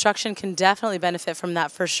 absolutely. Construction can definitely benefit from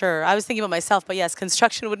that for sure. I was thinking about myself, but yes,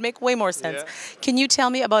 construction would make way more sense. Can you tell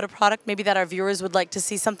me about a product maybe that our viewers would like to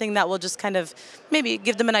see, something that will just kind of maybe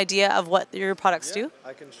give them an idea of what your products do?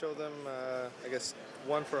 I can show them, I guess,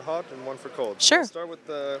 one for hot and one for cold. Sure. We'll start with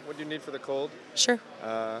what you need for the cold. Sure.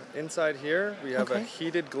 Inside here, we have a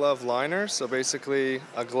heated glove liner. So basically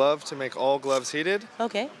a glove to make all gloves heated.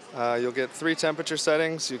 Okay. You'll get 3 temperature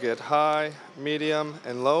settings. You get high, medium,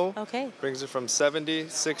 and low. Okay. Brings it from 70,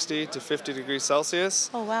 60 to 50 degrees Celsius.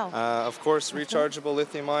 Oh, wow. Of course, rechargeable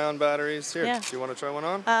lithium-ion batteries. Here, Yeah. do you want to try one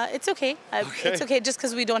on? It's okay. It's okay just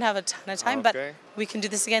because we don't have a ton of time, but Okay. we can do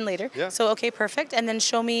this again later. Yeah. So, okay, perfect. And then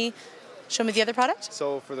show me the other product.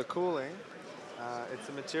 So for the cooling, it's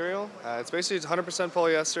a material. It's basically 100%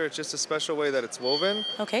 polyester. It's just a special way that it's woven.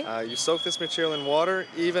 Okay. You soak this material in water.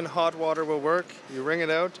 Even hot water will work. You wring it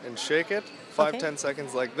out and shake it. 5-10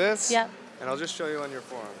 seconds like this. Yeah. And I'll just show you on your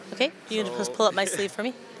forearm. Okay. You can just pull up my sleeve for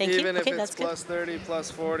me. Thank you. Even Okay, if that's it's good. plus 30, plus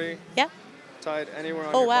 40. Yeah. Tie it anywhere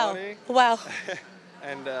on Oh, your wow. body. Wow.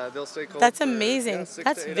 And they'll stay cold. That's for, amazing. 6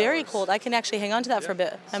 That's to 8 very hours. cold. I can actually hang on to that for a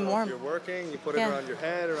bit. I'm So warm. if you're working, you put Yeah. it around your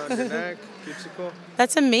head, around your neck. Keeps you cool.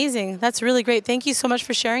 That's amazing. That's really great. Thank you so much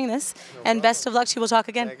for sharing this. And best of luck to you. We'll talk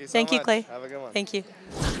again. Thank you so much. Clay. Have a good one. Thank you.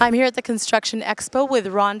 I'm here at the Construction Expo with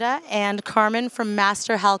Rhonda and Carmen from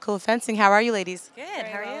Master Halco Fencing. How are you, ladies? Good.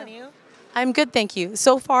 How are you? I'm good, thank you.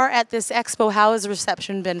 So far at this expo, how has the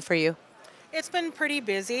reception been for you? It's been pretty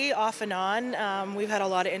busy off and on. We've had a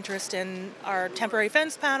lot of interest in our temporary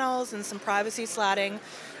fence panels and some privacy slatting.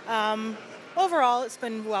 Overall, it's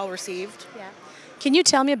been well received. Yeah. Can you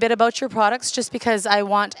tell me a bit about your products, just because I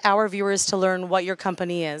want our viewers to learn what your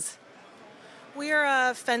company is? We are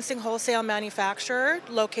a fencing wholesale manufacturer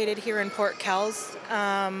located here in Port Kells.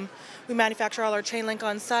 We manufacture all our chain link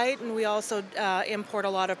on site, and we also import a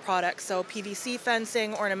lot of products. So PVC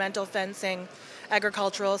fencing, ornamental fencing,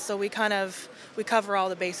 agricultural. So we cover all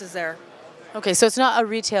the bases there. Okay, so it's not a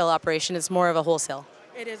retail operation, it's more of a wholesale.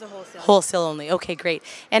 It is a wholesale. Wholesale only. Okay, great.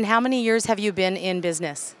 And how many years have you been in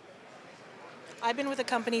business? I've been with the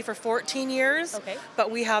company for 14 years, but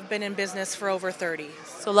we have been in business for over 30.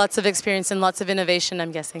 So lots of experience and lots of innovation,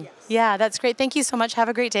 I'm guessing. Yes. Yeah, that's great. Thank you so much. Have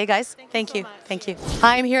a great day, guys. Thank you. Thank you.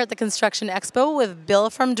 I'm here at the Construction Expo with Bill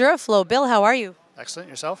from Duraflow. Bill, how are you? Excellent.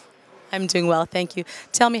 Yourself? I'm doing well, thank you.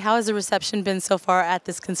 Tell me, how has the reception been so far at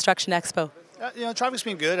this Construction Expo? Traffic's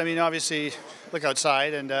been good. I mean, obviously, look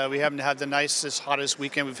outside, and we haven't had the nicest, hottest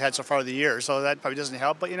weekend we've had so far of the year, so that probably doesn't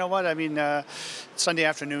help. But you know what? I mean, it's Sunday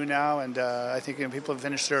afternoon now, and I think people have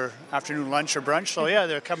finished their afternoon lunch or brunch, so yeah,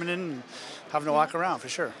 they're coming in and having a walk around for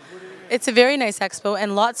sure. It's a very nice expo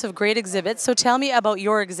and lots of great exhibits. So tell me about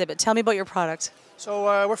your exhibit. Tell me about your product. So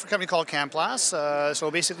we're for a company called Camplast.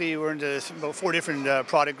 So basically we're into about 4 different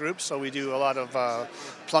product groups. So we do a lot of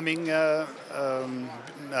plumbing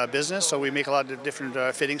business. So we make a lot of different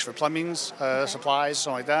fittings for plumbings, supplies,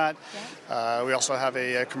 something like that. We also have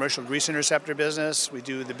a commercial grease interceptor business. We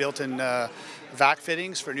do the built-in vac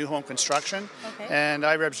fittings for new home construction. And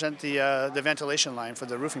I represent the ventilation line for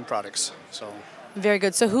the roofing products. So. Very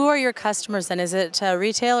good. So who are your customers then? Is it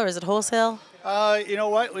retail or is it wholesale? You know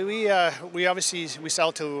what? We obviously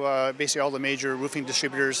sell to basically all the major roofing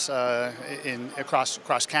distributors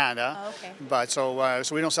across Canada. Oh, okay. But so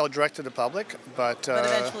we don't sell direct to the public, but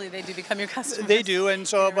eventually they do become your customers. They do, and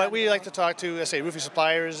so but we like to talk to, let's say, roofing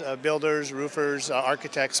suppliers, builders, roofers,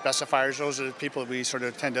 architects, specifiers. Those are the people we sort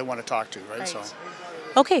of tend to want to talk to, right? So.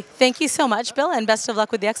 Okay. Thank you so much, Bill, and best of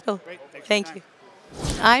luck with the expo. Great. Thank you.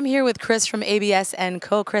 I'm here with Chris from ABS &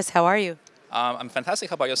 Co. Chris, how are you? I'm fantastic.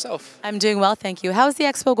 How about yourself? I'm doing well, thank you. How's the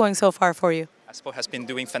expo going so far for you? Expo has been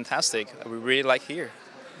doing fantastic. We really like here.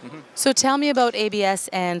 So tell me about ABS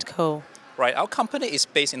 & Co. Right, our company is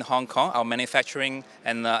based in Hong Kong. Our manufacturing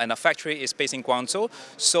and our factory is based in Guangzhou.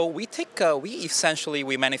 So we essentially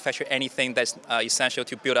manufacture anything that's essential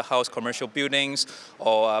to build a house, commercial buildings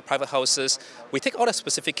or private houses. We take all the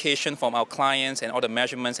specification from our clients and all the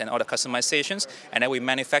measurements and all the customizations, and then we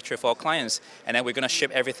manufacture for our clients. And then we're going to ship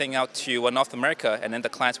everything out to North America, and then the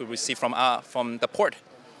clients will receive from the port.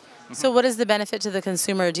 So what is the benefit to the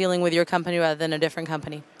consumer dealing with your company rather than a different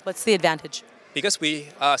company? What's the advantage? Because we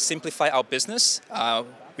simplify our business,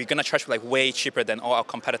 we're going to charge like way cheaper than all our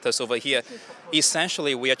competitors over here.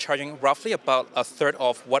 Essentially, we are charging roughly about a third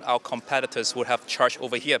of what our competitors would have charged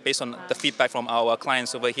over here based on the feedback from our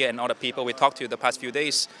clients over here and all the people we talked to the past few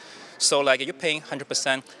days. So like you're paying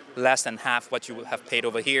 100% less than half what you would have paid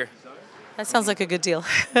over here. That sounds like a good deal.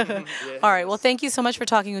 All right, well, thank you so much for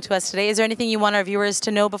talking to us today. Is there anything you want our viewers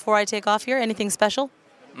to know before I take off here? Anything special?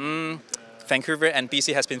 Vancouver and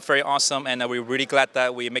BC has been very awesome, and we're really glad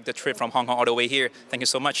that we make the trip from Hong Kong all the way here. Thank you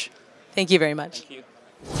so much. Thank you very much.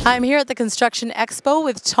 I'm here at the Construction Expo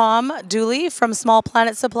with Tom Dooley from Small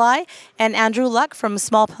Planet Supply and Andrew Luck from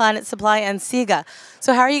Small Planet Supply and SIGA.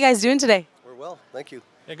 So how are you guys doing today? We're well, thank you.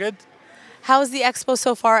 You're good? How is the expo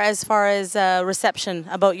so far as reception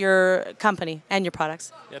about your company and your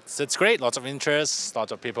products? It's great. Lots of interest,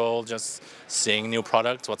 lots of people just seeing new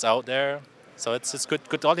products, what's out there. So it's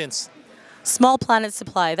good audience. Small Planet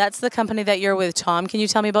Supply, that's the company that you're with, Tom. Can you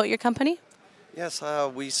tell me about your company? Yes,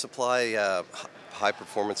 we supply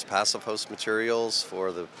high-performance passive house materials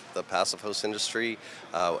for the passive house industry,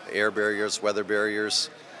 air barriers, weather barriers.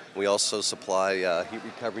 We also supply heat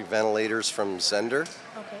recovery ventilators from Zender.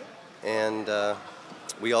 Okay. And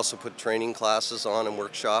we also put training classes on and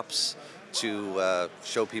workshops to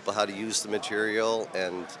show people how to use the material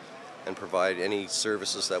and provide any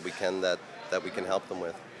services that we can help them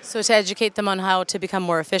with. So to educate them on how to become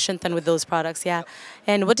more efficient than with those products, yeah.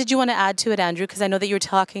 And what did you want to add to it, Andrew? Because I know that you were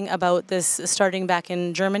talking about this starting back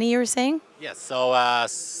in Germany, you were saying? Yes, so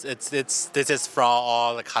this is for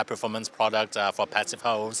all like high performance product for passive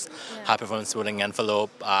house, high performance building envelope.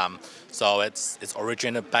 So it's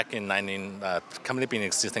originated back in company been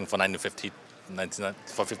existing for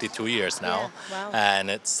 52 years now, and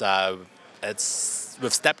it's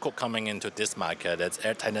with step code coming into this market,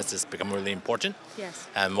 airtightness has become really important. Yes.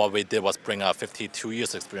 And what we did was bring our 52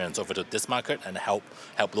 years experience over to this market and help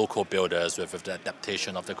local builders with the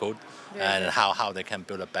adaptation of the code and how they can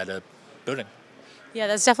build a better building. Yeah,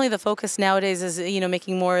 that's definitely the focus nowadays is,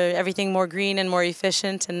 making everything more green and more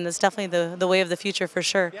efficient, and that's definitely the way of the future for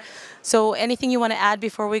sure. Yeah. So anything you want to add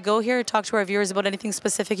before we go here? Talk to our viewers about anything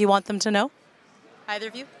specific you want them to know? Either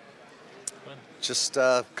of you? Just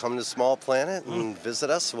come to Small Planet and visit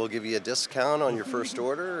us. We'll give you a discount on your first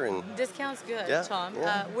order. And discount's good, yeah, Tom.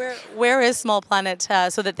 Yeah. Where is Small Planet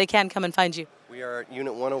so that they can come and find you? We are at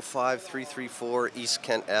Unit 105-334 East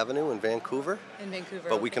Kent Avenue in Vancouver. In Vancouver.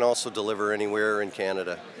 But we can also deliver anywhere in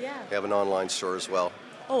Canada. Yeah. We have an online store as well.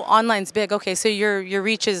 Oh, online's big. Okay, so your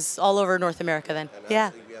reach is all over North America then. And yeah.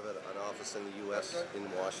 We have an office in the U.S. in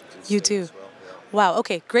Washington State You do. as well. Wow,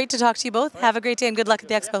 okay, great to talk to you both. Have a great day and good luck at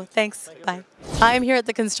the expo. Thanks, bye. I'm here at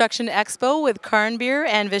the Construction Expo with Karnbir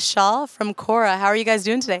and Vishal from Cora. How are you guys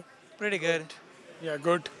doing today? Pretty good. Yeah,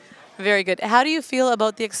 good. Very good. How do you feel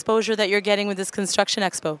about the exposure that you're getting with this Construction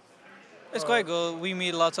Expo? It's quite good. We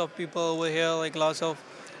meet lots of people over here, like lots of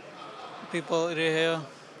people here.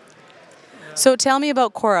 So tell me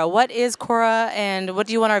about Cora. What is Cora and what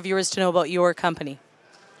do you want our viewers to know about your company?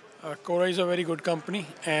 Cora is a very good company,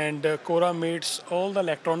 and Cora makes all the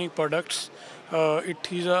electronic products.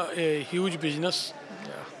 It is a huge business.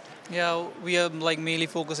 Yeah, we are like mainly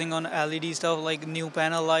focusing on LED stuff like new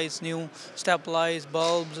panel lights, new step lights,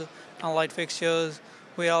 bulbs, and light fixtures.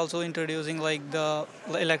 We are also introducing like the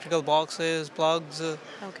electrical boxes, plugs,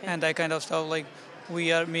 and that kind of stuff. Like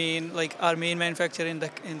we are our main manufacturer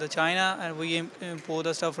in the China, and we import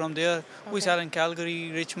the stuff from there. We sell in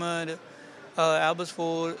Calgary, Richmond,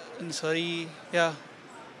 Abbotsford, in Surrey, yeah.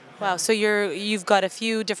 Wow, so you've got a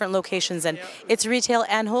few different locations then. Yeah. It's retail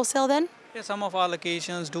and wholesale then? Yeah, some of our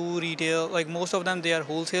locations do retail. Like most of them, they are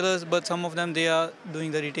wholesalers, but some of them, they are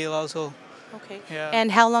doing the retail also. Okay. Yeah.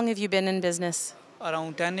 And how long have you been in business?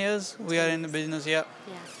 Around 10 years, we are in the business, yeah.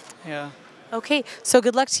 Yeah. Okay, so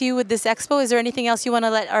good luck to you with this expo. Is there anything else you want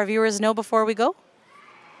to let our viewers know before we go?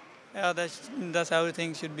 Yeah, that's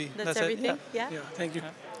everything should be. That's everything? Yeah. Thank you.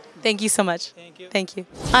 Thank you so much. Thank you.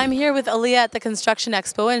 I'm here with Aaliyah at the Construction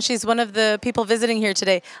Expo, and she's one of the people visiting here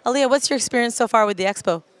today. Aaliyah, what's your experience so far with the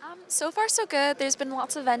expo? So far, so good. There's been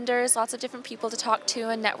lots of vendors, lots of different people to talk to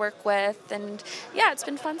and network with, and yeah, it's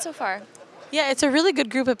been fun so far. Yeah, it's a really good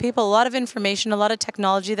group of people. A lot of information, a lot of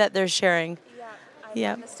technology that they're sharing.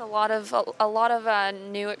 Yeah, I witnessed a lot of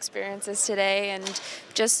new experiences today, and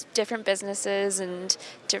just different businesses and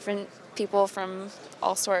different people from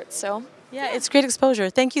all sorts. So. Yeah, it's great exposure.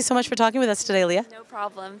 Thank you so much for talking with us today, Leah. No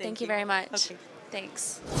problem. Thank you very much. Okay.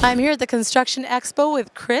 Thanks. I'm here at the Construction Expo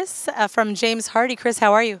with Chris from James Hardie. Chris,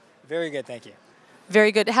 how are you? Very good, thank you.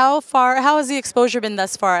 Very good. How has the exposure been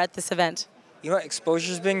thus far at this event? You know,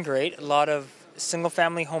 exposure's been great. A lot of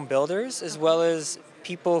single-family home builders, as well as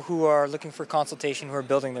people who are looking for consultation who are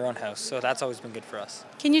building their own house. So that's always been good for us.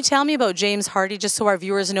 Can you tell me about James Hardie, just so our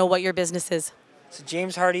viewers know what your business is? So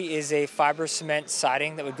James Hardie is a fiber cement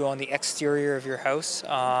siding that would go on the exterior of your house,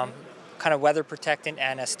 kind of weather protectant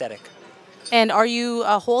and aesthetic. And are you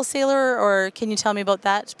a wholesaler, or can you tell me about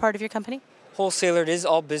that part of your company? Wholesaler, it is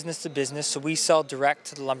all business to business, so we sell direct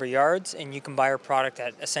to the lumber yards, and you can buy our product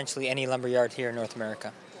at essentially any lumber yard here in North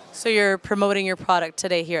America. So you're promoting your product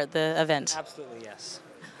today here at the event? Absolutely, yes.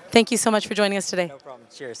 Thank you so much for joining us today. No problem.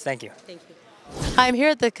 Cheers. Thank you. Thank you. I'm here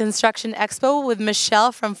at the Construction Expo with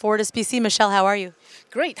Michelle from Fortis, BC. Michelle, how are you?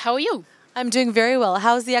 Great. How are you? I'm doing very well.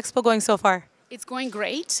 How's the expo going so far? It's going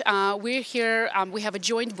great. We're here. We have a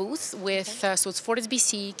joint booth with so it's Fortis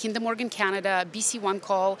BC, Kinder Morgan Canada, BC One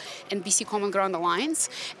Call, and BC Common Ground Alliance.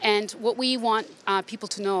 And what we want people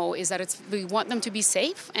to know is that we want them to be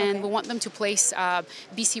safe, and we want them to place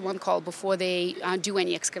BC One Call before they do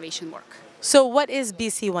any excavation work. So what is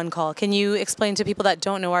BC One Call? Can you explain to people that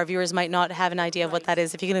don't know? Our viewers might not have an idea of what that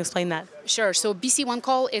is. If you can explain that. Sure. So BC One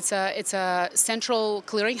Call, it's a central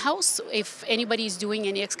clearinghouse. If anybody is doing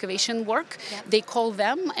any excavation work, they call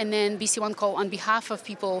them, and then BC One Call, on behalf of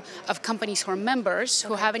people, of companies who are members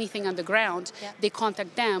who have anything underground, they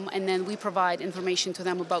contact them, and then we provide information to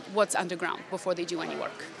them about what's underground before they do any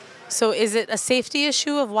work. So is it a safety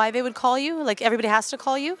issue of why they would call you? Like everybody has to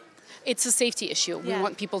call you? It's a safety issue. We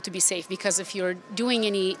want people to be safe, because if you're doing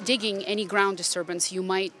digging any ground disturbance, you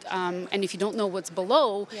might, and if you don't know what's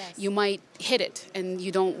below, you might hit it, and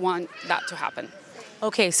you don't want that to happen.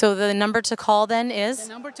 Okay, so the number to call then is? The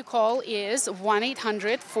number to call is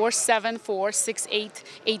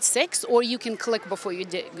 1-800-474-6886, or you can click before you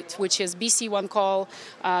dig, which is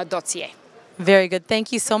bc1call.ca. Very good.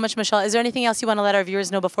 Thank you so much, Michelle. Is there anything else you want to let our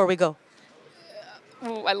viewers know before we go?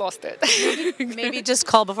 Oh, I lost it. Maybe just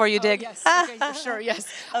call before you dig. Yes, okay, for sure, yes.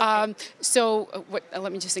 Okay.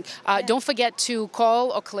 Let me just think. Don't forget to call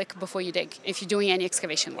or click before you dig if you're doing any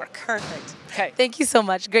excavation work. Perfect. Okay. Thank you so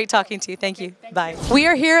much. Great talking to you. Thank you. Bye. We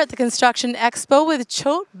are here at the Construction Expo with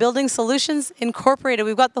Choate Building Solutions Incorporated.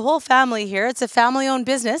 We've got the whole family here. It's a family-owned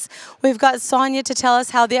business. We've got Sanjha to tell us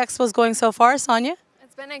how the expo is going so far. Sanjha?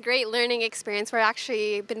 It's been a great learning experience. We're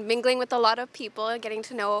actually been mingling with a lot of people, getting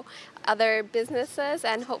to know other businesses,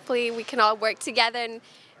 and hopefully we can all work together and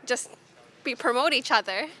just promote each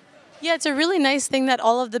other. Yeah, it's a really nice thing that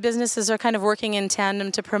all of the businesses are kind of working in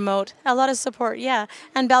tandem to promote. A lot of support, yeah.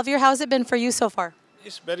 And Balvier, how's it been for you so far?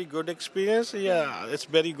 It's very good experience. Yeah, it's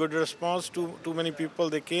very good response to too many people.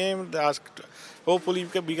 They came, they asked. Hopefully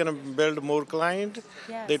we can build more client.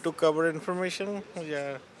 Yes. They took our information.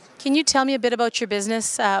 Yeah. Can you tell me a bit about your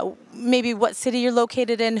business? Maybe what city you're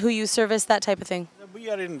located in, who you service, that type of thing? We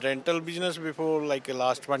are in rental business before like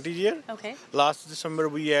last 20 years. Okay. Last December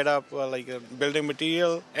we add up building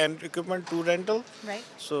material and equipment to rental. Right.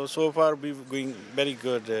 So far we're going very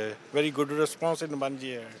good response in 1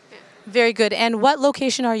 year. Very good. And what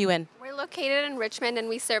location are you in? We're located in Richmond, and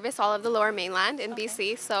we service all of the Lower Mainland in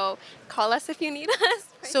BC. So call us if you need us.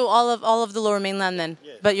 So all of the Lower Mainland then,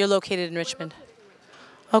 but you're located in Richmond.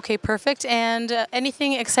 Okay, perfect. And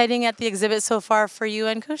anything exciting at the exhibit so far for you,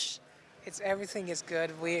 Ankush? Everything is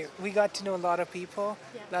good. We got to know a lot of people,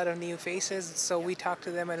 a lot of new faces. So we talk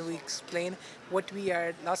to them and we explain what we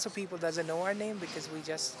are. Lots of people doesn't know our name because we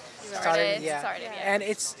just started. And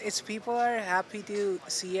it's people are happy to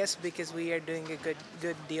see us because we are doing a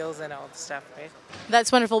good deals and all the stuff, right?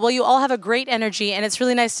 That's wonderful. Well, you all have a great energy, and it's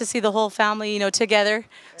really nice to see the whole family, together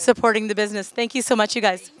supporting the business. Thank you so much, you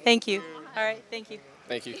guys. Thank you. All right, thank you.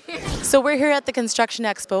 Thank you. So we're here at the Construction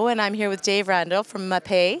Expo, and I'm here with Dave Randall from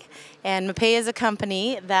Mapei. And Mapei is a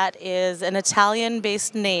company that is an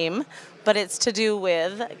Italian-based name, but it's to do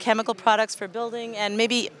with chemical products for building. And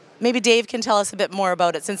maybe Dave can tell us a bit more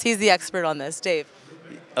about it, since he's the expert on this. Dave.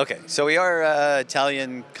 Okay, so we are an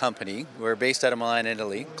Italian company. We're based out of Milan,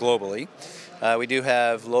 Italy, globally. We do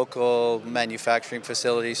have local manufacturing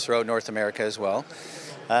facilities throughout North America as well.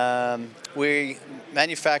 We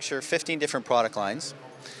manufacture 15 different product lines.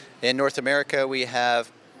 In North America, we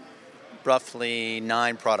have roughly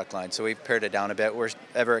 9 product lines, so we've pared it down a bit. We're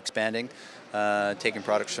ever expanding, taking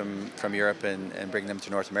products from Europe and bringing them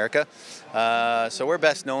to North America. So we're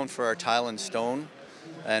best known for our tile and stone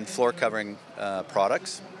and floor covering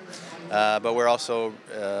products. But we're also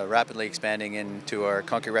rapidly expanding into our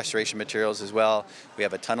concrete restoration materials as well. We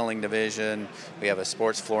have a tunneling division, we have a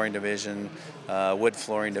sports flooring division, wood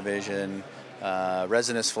flooring division,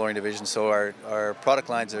 resinous flooring division. So our product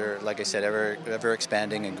lines are, like I said, ever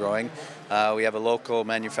expanding and growing. We have a local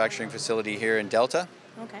manufacturing facility here in Delta.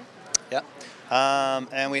 Okay. Yeah.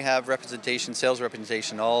 And we have sales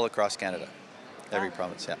representation all across Canada, every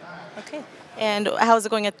province, yeah. Okay. And how is it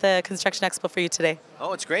going at the Construction Expo for you today?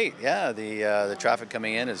 Oh, it's great. Yeah, the traffic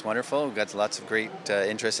coming in is wonderful. We've got lots of great,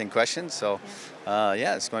 interesting questions. So,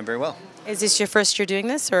 yeah, it's going very well. Is this your first year doing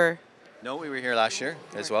this, or? No, we were here last year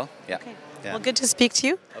as well. Yeah. Okay. Yeah. Well, good to speak to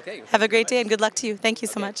you. Okay. Have a great day and good luck to you. Thank you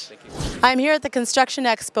so much. Thank you. I'm here at the Construction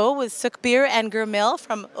Expo with Sukhbir and Gurmil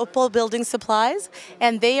from Uppal Building Supplies,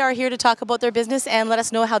 and they are here to talk about their business and let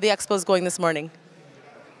us know how the expo is going this morning.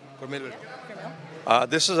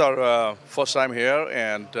 This is our first time here,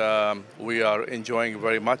 and we are enjoying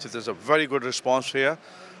very much. It is a very good response here.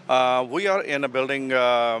 We are in a building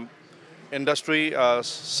industry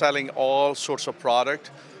selling all sorts of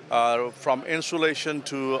product, from insulation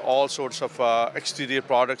to all sorts of exterior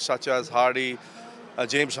products such as Hardy,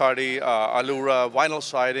 James Hardy, Allura, vinyl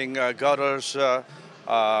siding, gutters,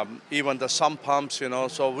 even the sump pumps,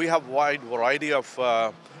 So we have wide variety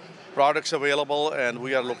of products available, and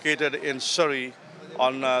we are located in Surrey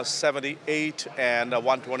on 78 and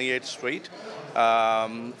 128th Street.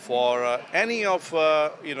 For any of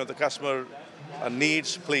the customer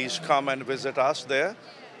needs, please come and visit us there.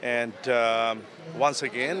 And once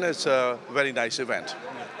again, it's a very nice event.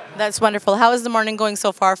 That's wonderful. How is the morning going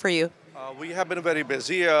so far for you? We have been very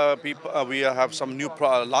busy. We have some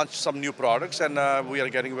launched some new products, and we are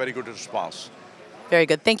getting very good response. Very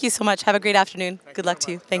good. Thank you so much. Have a great afternoon. Good luck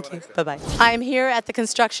to you. Thank you. Bye-bye. I'm here at the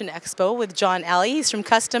Construction Expo with John Alley. He's from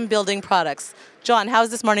Custom Building Products. John, how's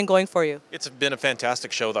this morning going for you? It's been a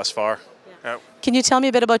fantastic show thus far. Can you tell me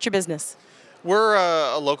a bit about your business? We're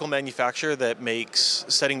a local manufacturer that makes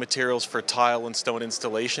setting materials for tile and stone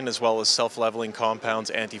installation, as well as self-leveling compounds,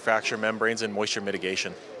 anti-fracture membranes, and moisture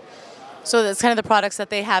mitigation. So that's kind of the products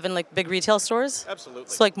that they have in like big retail stores? Absolutely.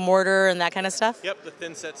 So like mortar and that kind of stuff? Yep, the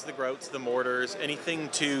thin sets, the grouts, the mortars, anything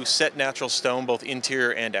to set natural stone, both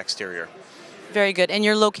interior and exterior. Very good. And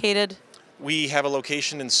you're located? We have a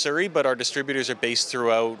location in Surrey, but our distributors are based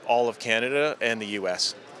throughout all of Canada and the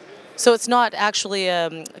US. So it's not actually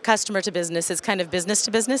customer to business, it's kind of business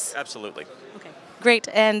to business? Absolutely. Great.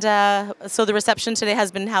 And so the reception today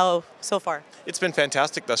has been how so far? It's been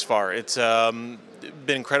fantastic thus far. It's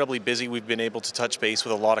been incredibly busy. We've been able to touch base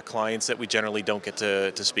with a lot of clients that we generally don't get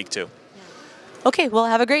to speak to. Okay, well,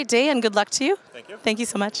 have a great day and good luck to you. Thank you. Thank you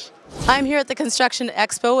so much. I'm here at the Construction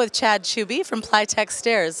Expo with Chad Chuby from Plytech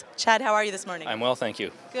Stairs. Chad, how are you this morning? I'm well, thank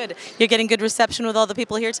you. Good. You're getting good reception with all the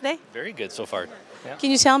people here today? Very good so far. Yeah.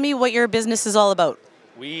 Can you tell me what your business is all about?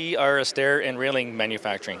 We are a stair and railing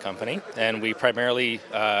manufacturing company, and we primarily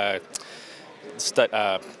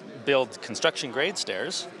build construction-grade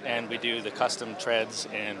stairs, and we do the custom treads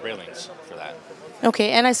and railings for that.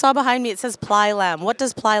 Okay, and I saw behind me it says Plylam. What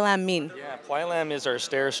does Plylam mean? Yeah, Plylam is our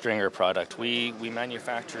stair stringer product. We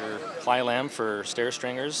manufacture Plylam for stair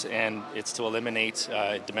stringers, and it's to eliminate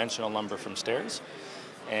dimensional lumber from stairs.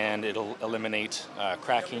 And it'll eliminate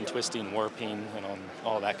cracking, twisting, warping,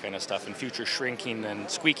 all that kind of stuff, and future shrinking and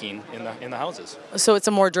squeaking in the houses. So it's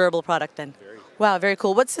a more durable product then? Wow, very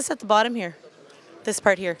cool. What's this at the bottom here? This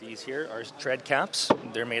part here? These here are tread caps.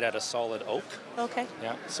 They're made out of solid oak. Okay.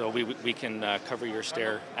 Yeah, so we can cover your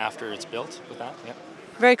stair after it's built with that. Yeah.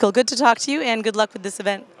 Very cool. Good to talk to you, and good luck with this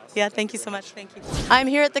event. Yeah, thank you so much. Thank you. I'm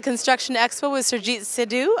here at the Construction Expo with Surjit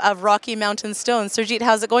Sidhu of Rocky Mountain Stone. Surjit,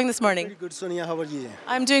 how's it going this morning? Very good, Sonia. How are you?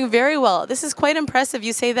 I'm doing very well. This is quite impressive.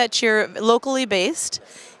 You say that you're locally based,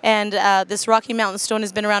 and this Rocky Mountain Stone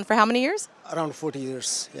has been around for how many years? Around 40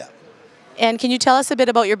 years, yeah. And can you tell us a bit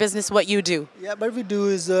about your business, what you do? Yeah, what we do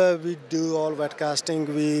is we do all wet casting.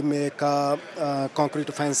 We make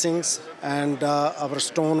concrete fencings and our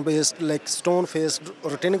stone-based, like stone-faced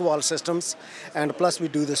retaining wall systems, and plus we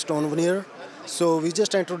do the stone veneer. So we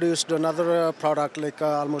just introduced another product like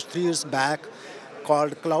almost 3 years back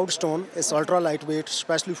called Cloud Stone. It's ultra lightweight,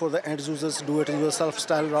 especially for the end users, do-it-yourself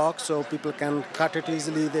style rock, so people can cut it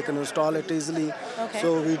easily, they can install it easily. Okay.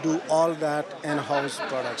 So we do all that in-house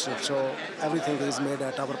production. So everything is made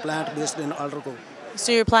at our plant based in Aldergrove.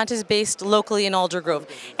 So your plant is based locally in Aldergrove.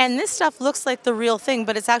 And this stuff looks like the real thing,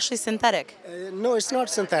 but it's actually synthetic. No, it's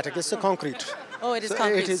not synthetic, it's a concrete. Oh, it is So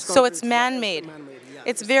concrete. it is So it's concrete. man-made.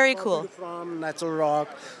 It's very cool. From natural rock,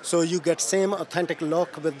 so you get same authentic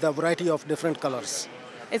look with the variety of different colors.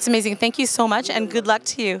 It's amazing. Thank you so much and good luck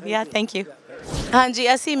to you. Yeah, thank you.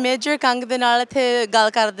 ਹਾਂਜੀ ਅਸੀਂ major Kang ਦੇ ਨਾਲ ਇੱਥੇ ਗੱਲ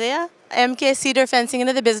ਕਰਦੇ ਆ MK seeder fencing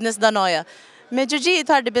ਇਹਨਾਂ ਦੇ ਬਿਜ਼ਨਸ ਦਾ ਨਾਂ ਆ ਮੇਜਰ ਜੀ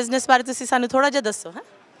ਤੁਹਾਡੇ ਬਿਜ਼ਨਸ ਬਾਰੇ ਤੁਸੀਂ ਸਾਨੂੰ ਥੋੜਾ ਜਿਹਾ ਦੱਸੋ ਹਾਂ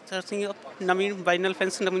ਸਰ ਅਸੀਂ ਨਵੀਂ ਵਾਈਨਲ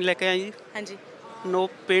ਫੈਂਸ ਨਵੀਂ ਲੈ ਕੇ ਆਏ ਜੀ ਹਾਂਜੀ ਨੋ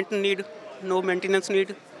ਪੇਂਟ ਨੀਡ ਨੋ maintenance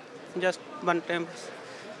need just one time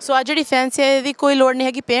so ਆ ਜਿਹੜੀ ਫੈਂਸ ਹੈ ਇਹਦੀ ਕੋਈ ਲੋੜ ਨਹੀਂ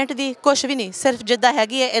ਹੈਗੀ ਪੇਂਟ ਦੀ ਕੁਝ ਵੀ ਨਹੀਂ ਸਿਰਫ ਜਿੱਦਾਂ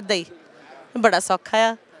ਹੈਗੀ ਹੈ ਇਦਾਂ ਹੀ ਬੜਾ ਸੌਖਾ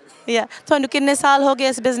ਆ ਯਾ ਤੁਹਾਨੂੰ ਕਿੰਨੇ ਸਾਲ ਹੋ ਗਏ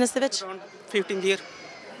ਇਸ ਬਿਜ਼ਨਸ ਦੇ ਵਿੱਚ 15 ਈਅਰ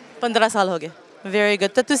 15 ਸਾਲ ਹੋ ਗਏ ਵੈਰੀ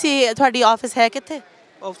ਗੁੱਡ ਤਾਂ ਤੁਸੀਂ ਤੁਹਾਡੀ ਆਫਿਸ ਹੈ ਕਿੱਥੇ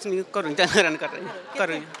ਆਫਿਸ ਨਹੀਂ ਘਰੋਂ ਰਨ ਕਰ ਰਹੇ ਹਾਂ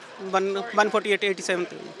ਘਰੋਂ 14887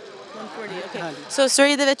 ਤੇ 140 ਓਕੇ ਸੋ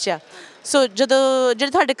ਸਰੀ ਦੇ ਵਿੱਚ ਆ ਸੋ ਜਦੋਂ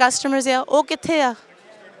ਜਿਹੜੇ ਤੁਹਾਡੇ ਕਸਟਮਰਸ ਆ ਉਹ ਕਿੱਥੇ ਆ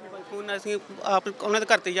ਹੁਣ ਅਸੀਂ ਆਪ ਉਹਨਾਂ ਦੇ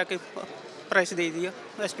ਘਰ ਤੇ ਜਾ ਕੇ ਪ੍ਰਾਈਸ ਦੇ ਦਈਦੀ ਆ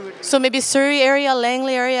ਐਸਟੀਮੇਟ ਸੋ maybe Surrey area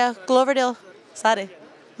Langley area Cloverdale ਸਾਰੇ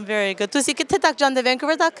ਵੈਰੀ ਗੁੱਡ ਤੁਸੀਂ ਕਿੱਥੇ ਤੱਕ ਜਾਂਦੇ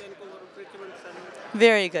ਵੈਂਕੂਵਰ ਤੱਕ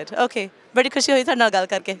ਵੈਰੀ ਗੁੱਡ ਓਕੇ ਬੜੀ ਖੁਸ਼ੀ ਹੋਈ ਤੁਹਾਡੇ ਨਾਲ ਗੱਲ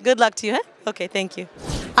ਕਰਕੇ ਗੁੱਡ ਲੱਕ ਟੂ ਯੂ ਹੈ okay thank you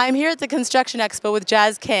I'm here at the Construction Expo with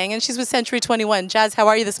Jazz Kang, and she's with Century 21. Jazz, how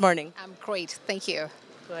are you this morning? I'm great, thank you.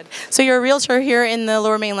 Good. So you're a realtor here in the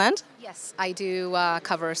Lower Mainland? Yes, I do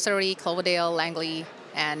cover Surrey, Cloverdale, Langley,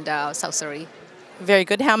 and South Surrey. Very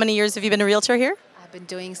good. How many years have you been a realtor here? I've been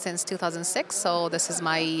doing since 2006, so this is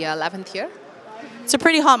my 11th year. It's a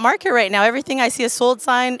pretty hot market right now. Everything I see a sold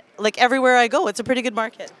sign, like everywhere I go, it's a pretty good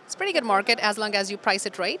market. It's a pretty good market as long as you price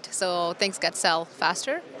it right, so things get sell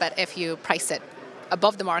faster. But if you price it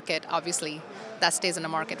above the market, obviously, that stays in the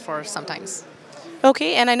market for sometimes.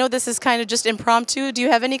 Okay, and I know this is kind of just impromptu. Do you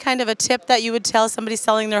have any kind of a tip that you would tell somebody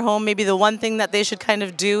selling their home, maybe the one thing that they should kind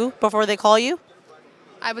of do before they call you?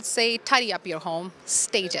 I would say tidy up your home,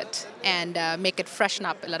 stage it, and make it freshen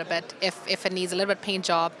up a little bit. If it needs a little bit paint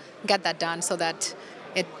job, get that done so that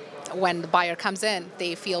when the buyer comes in,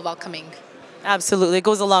 they feel welcoming. Absolutely. It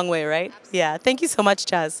goes a long way, right? Absolutely. Yeah. Thank you so much,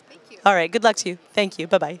 Jazz. Thank you. All right. Good luck to you. Thank you.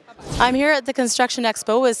 Bye-bye. I'm here at the Construction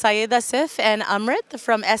Expo with Syed Asif and Amrit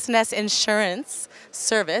from S&S Insurance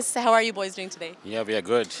Service. How are you boys doing today? Yeah, we are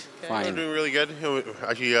good. Fine. We're doing really good.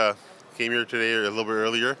 Actually, came here today a little bit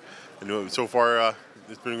earlier, and so far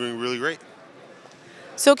it's been going really great.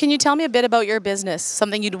 So can you tell me a bit about your business,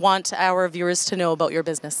 something you'd want our viewers to know about your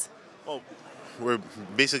business? Well, we're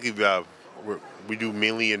basically, we do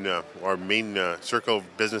mainly in our main circle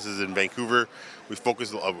of businesses in Vancouver. We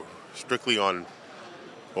focus strictly on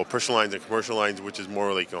personal lines and commercial lines, which is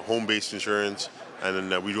more like a home-based insurance.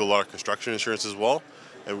 And then we do a lot of construction insurance as well.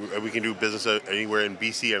 And we can do business anywhere in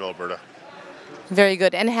BC and Alberta. Very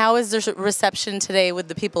good. And how is the reception today with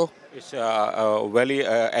the people? It's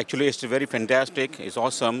actually it's very fantastic. It's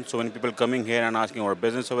awesome. So many people coming here and asking our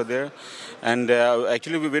business over there. And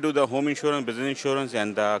actually we do the home insurance, business insurance,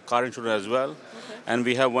 and the car insurance as well. Okay. And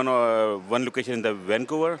we have one location in the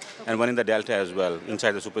Vancouver and one in the Delta as well,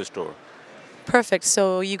 inside the superstore. Perfect.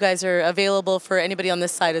 So you guys are available for anybody on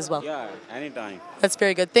this side as well? Yeah, anytime. That's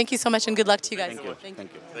very good. Thank you so much and good luck to you guys. Thank you.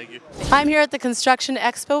 Thank you. Thank you. I'm here at the Construction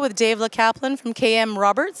Expo with Dave LeCaplan from KM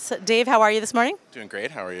Roberts. Dave, how are you this morning? Doing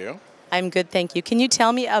great. How are you? I'm good, thank you. Can you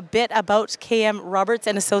tell me a bit about KM Roberts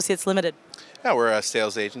and Associates Limited? Yeah, we're a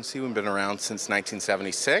sales agency. We've been around since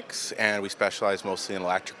 1976, and we specialize mostly in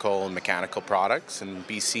electrical and mechanical products in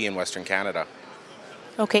BC and Western Canada.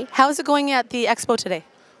 Okay. How is it going at the expo today?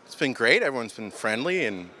 It's been great. Everyone's been friendly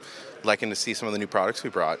and liking to see some of the new products we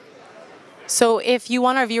brought. So if you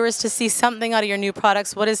want our viewers to see something out of your new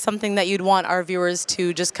products, what is something that you'd want our viewers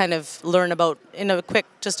to just kind of learn about in a quick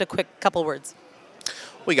couple words?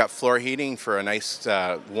 We got floor heating for a nice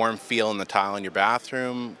warm feel in the tile in your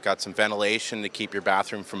bathroom. Got some ventilation to keep your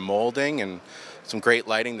bathroom from molding, and some great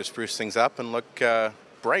lighting to spruce things up and look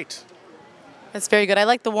bright. That's very good. I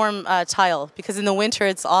like the warm tile because in the winter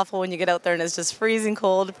it's awful when you get out there and it's just freezing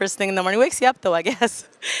cold first thing in the morning. Wakes you up though, I guess.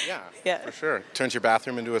 Yeah, for sure. Turns your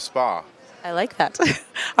bathroom into a spa. I like that.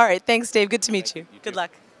 All right, thanks Dave. Good to meet you. Good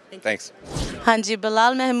luck. Thanks. Hanji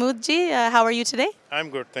Bilal Mahmood ji, how are you today? I'm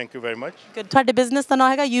good, thank you very much. Good. ਤੁਹਾਡੇ business ਦਾ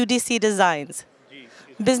ਨਾਮ ਹੈਗਾ UDC Designs.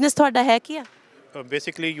 Business ਤੁਹਾਡਾ ਹੈ ਕੀ ਆ?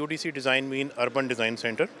 Basically UDC Design mean Urban Design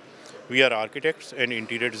Center. We are architects and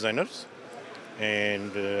interior designers,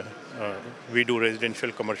 and we do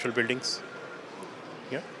residential commercial buildings.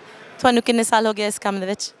 Yeah. ਤੁਹਾਨੂੰ ਕਿੰਨੇ ਸਾਲ ਹੋ ਗਏ ਇਸ ਕੰਮ ਦੇ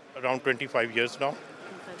ਵਿੱਚ? Around 25 years now.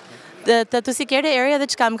 ਤਾਂ ਤੁਸੀਂ ਕਿਹੜੇ ਏਰੀਆ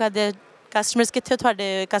ਵਿੱਚ ਕੰਮ ਕਰਦੇ ਹੋ? ਕਸਟਮਰਸ ਕਿੱਥੇ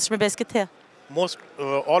ਤੁਹਾਡੇ ਕਸਟਮਰ ਬੇਸ ਕਿੱਥੇ ਆ? Most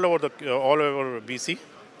all over BC,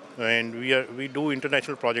 and we do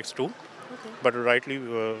international projects too. Okay. But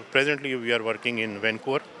presently we are working in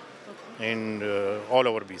Vancouver and all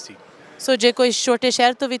over BC. So ਜੇ ਕੋਈ ਛੋਟੇ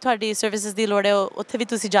ਸ਼ਹਿਰ ਤੋਂ ਵੀ ਤੁਹਾਡੀ ਸਰਵਿਸਿਜ਼ ਦੀ ਲੋੜ ਹੈ ਉੱਥੇ ਵੀ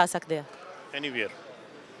ਤੁਸੀਂ ਜਾ ਸਕਦੇ ਆ? Anywhere.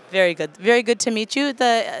 Very good to meet you.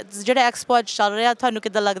 ਜਿਹੜਾ ਐਕਸਪੋ ਅੱਜ ਚੱਲ ਰਿਹਾ ਤੁਹਾਨੂੰ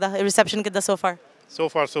ਕਿੱਦਾਂ ਲੱਗਦਾ? ਰਿਸੈਪਸ਼ਨ ਕਿੱਦਾਂ so far? So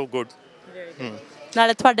far so good. Very good.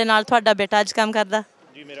 ਨਾਲੇ ਤੁਹਾਡੇ ਨਾਲ ਤੁਹਾਡਾ ਬੇਟਾ ਅੱਜ ਕੰਮ ਕਰਦਾ?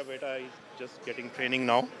 ਜੀ ਮੇਰਾ ਬੇਟਾ is just getting training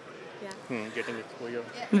now. Getting exposure.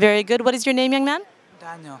 Very good. What is your name, young man?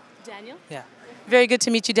 Daniel. Daniel? Yeah. Very good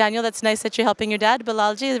to meet you, Daniel. That's nice that you're helping your dad.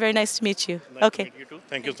 Bilalji, it's very nice to meet you. Nice to meet you too.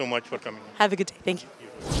 Thank you so much for coming. Have a good day. Thank you.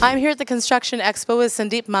 I'm here at the Construction Expo with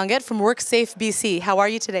Sandeep Mangat from WorkSafe BC. How are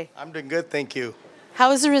you today? I'm doing good, thank you. How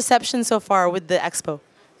is the reception so far with the expo?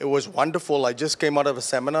 It was wonderful. I just came out of a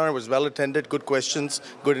seminar. It was well attended, good questions,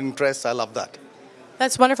 good interest. I love that.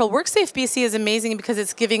 That's wonderful. WorkSafe BC is amazing because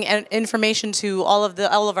it's giving information to all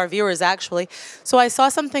of our viewers, actually. So I saw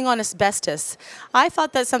something on asbestos. I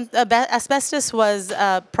thought that asbestos was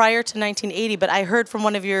prior to 1980, but I heard from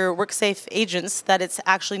one of your WorkSafe agents that it's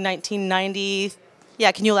actually 1990.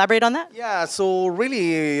 Yeah, can you elaborate on that? Yeah, so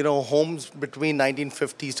really, homes between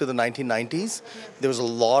 1950s to the 1990s, there was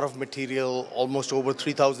a lot of material, almost over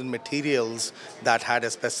 3,000 materials that had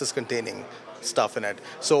asbestos containing. stuff in it.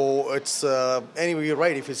 So it's, anyway, you're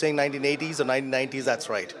right. If you're saying 1980s or 1990s, that's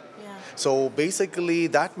right. So basically,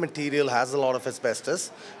 that material has a lot of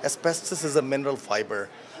asbestos. Asbestos is a mineral fiber,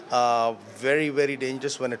 very, very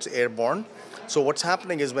dangerous when it's airborne. So what's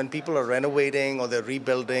happening is when people are renovating or they're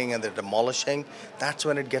rebuilding and they're demolishing, that's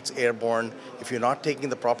when it gets airborne. If you're not taking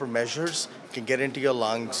the proper measures, it can get into your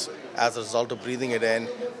lungs as a result of breathing it in.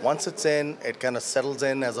 Once it's in, it kind of settles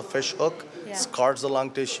in as a fish hook, scars the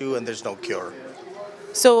lung tissue, and there's no cure.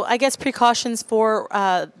 So I guess precautions for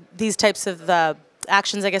these types of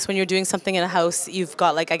actions, I guess when you're doing something in a house, you've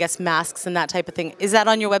got like, I guess, masks and that type of thing. Is that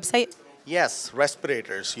on your website? Yes,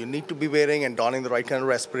 respirators. You need to be wearing and donning the right kind of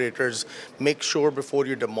respirators. Make sure before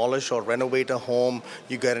you demolish or renovate a home,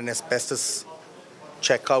 you get an asbestos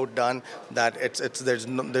checkout done, that there's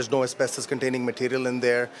no asbestos containing material in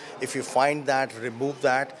there. If you find that, remove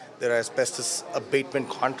that. There are asbestos abatement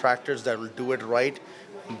contractors that will do it right.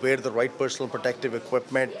 Wear the right personal protective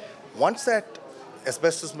equipment. Once that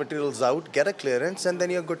asbestos material is out, get a clearance, and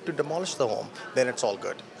then you're good to demolish the home. Then it's all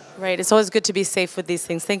good. Right. It's always good to be safe with these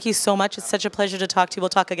things. Thank you so much. It's such a pleasure to talk to you. We'll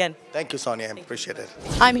talk again. Thank you, Sonia. I appreciate it.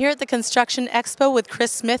 I'm here at the Construction Expo with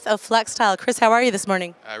Chris Smith of FlexTile. Chris, how are you this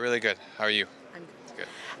morning? Really good. How are you? I'm good. Good.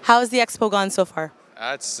 How has the expo gone so far?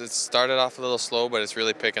 It's started off a little slow, but it's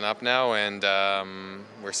really picking up now, and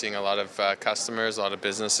we're seeing a lot of customers, a lot of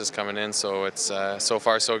businesses coming in, so it's so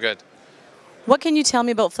far so good. What can you tell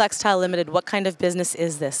me about FlexTile Limited? What kind of business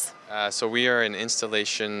is this? So we are an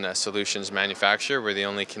installation solutions manufacturer. We're the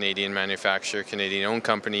only Canadian manufacturer, Canadian-owned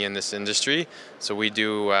company in this industry. So we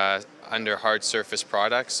do under hard surface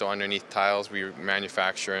products, so underneath tiles, we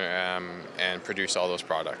manufacture and produce all those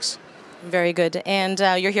products. Very good. And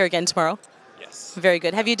you're here again tomorrow? Yes. Very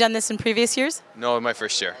good. Have you done this in previous years? No, my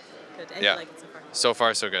first year. Good. And Yeah. you like it so far? So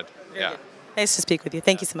far, so good. Very Yeah. good. Nice to speak with you.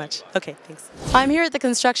 Thank you so much. Okay, thanks. I'm here at the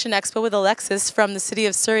Construction Expo with Alexis from the city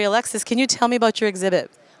of Surrey. Alexis, can you tell me about your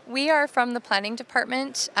exhibit? We are from the planning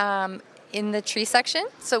department in the tree section,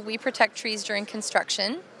 so we protect trees during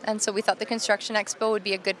construction, and so we thought the Construction Expo would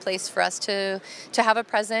be a good place for us to have a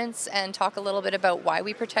presence and talk a little bit about why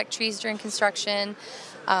we protect trees during construction,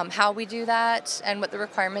 how we do that, and what the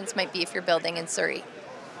requirements might be if you're building in Surrey.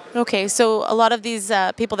 Okay, so a lot of these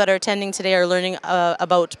people that are attending today are learning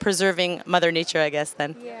about preserving Mother Nature, I guess,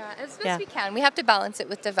 then. Yeah, as best we can. We have to balance it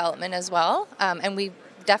with development as well, and we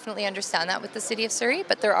definitely understand that with the City of Surrey,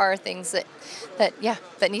 but there are things that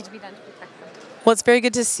need to be done to protect them. Well, it's very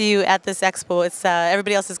good to see you at this expo. It's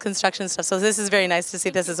everybody else's construction stuff, so this is very nice to see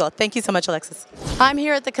this as well. Thank you so much, Alexis. I'm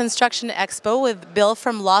here at the Construction Expo with Bill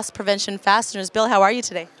from Loss Prevention Fasteners. Bill, how are you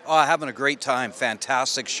today? Oh, having a great time.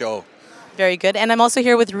 Fantastic show. Very good. And I'm also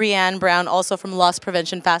here with Rianne Brown, also from Loss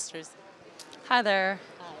Prevention Fasteners. Hi there.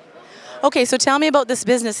 Okay, so tell me about this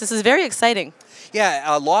business. This is very exciting.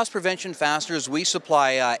 Yeah, Loss Prevention Fasteners, we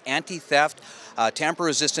supply anti-theft,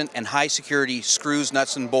 tamper-resistant, and high-security screws,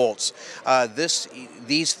 nuts, and bolts.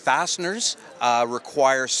 These fasteners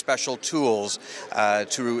require special tools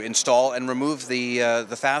to install and remove the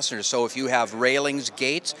fasteners. So if you have railings,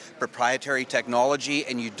 gates, proprietary technology,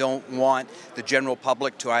 and you don't want the general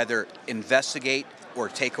public to either investigate or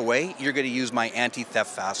take away, you're going to use my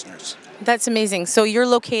anti-theft fasteners. That's amazing. So you're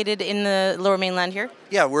located in the Lower Mainland here?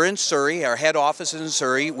 Yeah, we're in Surrey. Our head office is in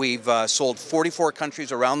Surrey. We've sold 44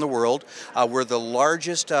 countries around the world. We're the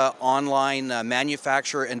largest online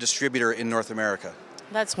manufacturer and distributor in North America.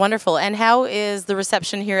 That's wonderful. And how is the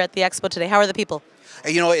reception here at the expo today? How are the people?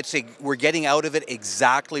 You know, we're getting out of it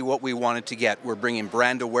exactly what we wanted to get. We're bringing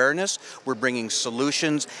brand awareness, we're bringing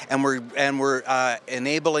solutions, and we're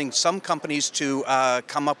enabling some companies to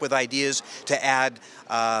come up with ideas to add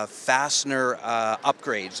fastener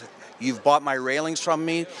upgrades. You've bought my railings from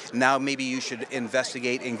me, now maybe you should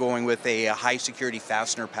investigate in going with a high security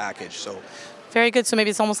fastener package. So, very good. So maybe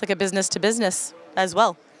it's almost like a business to business as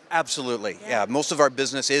well. Absolutely, yeah. Most of our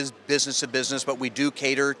business is business to business, but we do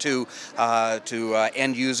cater to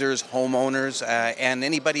end users, homeowners, and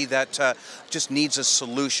anybody that just needs a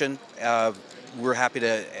solution. We're happy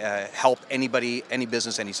to help anybody, any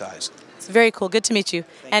business, any size. It's very cool. Good to meet you,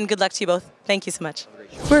 and good luck to you both. Thank you so much.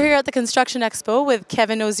 We're here at the Construction Expo with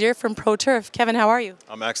Kevin Ozier from ProTurf. Kevin, how are you?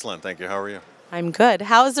 I'm excellent, thank you. How are you? I'm good.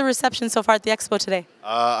 How is the reception so far at the expo today?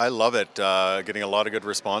 I love it. Getting a lot of good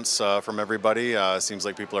response from everybody. Seems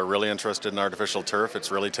like people are really interested in artificial turf.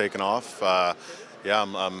 It's really taken off. Yeah,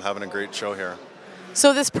 I'm having a great show here.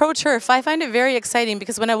 So this ProTurf, I find it very exciting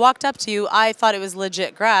because when I walked up to you, I thought it was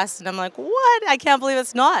legit grass, and I'm like, what? I can't believe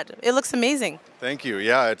it's not. It looks amazing. Thank you.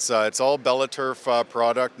 Yeah, it's all BellaTurf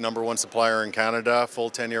product, #1 supplier in Canada, full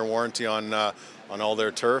 10-year warranty on on all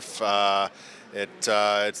their turf.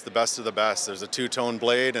 It's the best of the best. There's a two-tone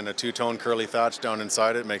blade and a two-tone curly thatch down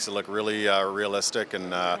inside it. Makes it look really realistic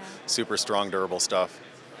and super strong, durable stuff.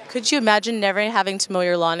 Could you imagine never having to mow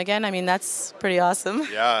your lawn again? I mean, that's pretty awesome.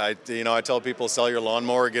 Yeah, I tell people sell your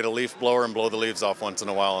lawnmower, get a leaf blower, and blow the leaves off once in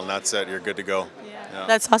a while, and that's it. You're good to go. Yeah.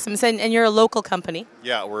 That's awesome. So, and you're a local company?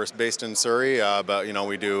 Yeah, we're based in Surrey, but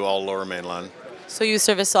we do all Lower Mainland. So you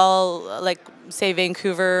service all, like, say,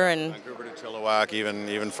 Vancouver and... Vancouver to Chilliwack,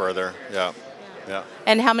 even further, yeah. Yeah.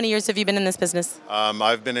 And how many years have you been in this business?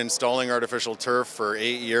 I've been installing artificial turf for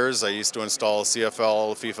 8 years. I used to install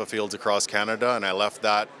CFL, FIFA fields across Canada, and I left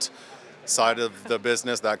that side of the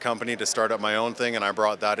business, that company, to start up my own thing, and I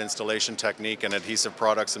brought that installation technique and adhesive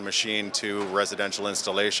products and machine to residential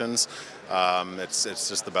installations. It's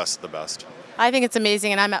just the best of the best. I think it's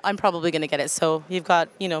amazing, and I'm probably going to get it, so you've got,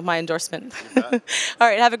 my endorsement. All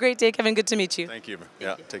right, have a great day, Kevin. Good to meet you. Thank you.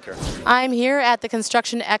 Yeah, take care. I'm here at the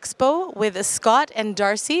Construction Expo with Scott and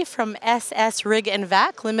Darcy from SS Rig and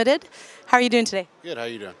Vac Limited. How are you doing today? Good, how are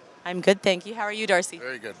you doing? I'm good, thank you. How are you, Darcy?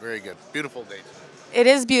 Very good, very good. Beautiful day. It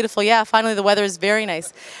is beautiful, yeah. Finally, the weather is very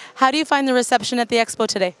nice. How do you find the reception at the expo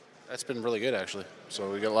today? That's been really good, actually.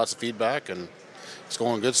 So we got lots of feedback, and it's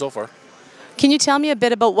going good so far. Can you tell me a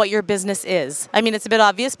bit about what your business is? I mean, it's a bit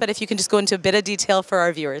obvious, but if you can just go into a bit of detail for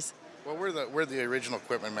our viewers. Well, we're the original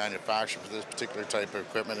equipment manufacturer for this particular type of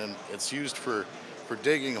equipment, and it's used for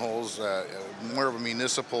digging holes, more of a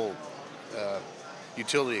municipal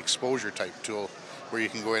utility exposure type tool, where you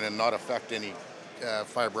can go in and not affect any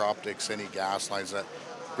fiber optics, any gas lines. That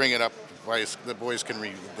bring it up. The boys can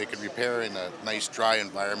repair in a nice dry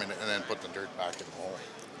environment and then put the dirt back in the hole.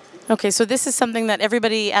 Okay, so this is something that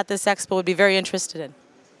everybody at this expo would be very interested in.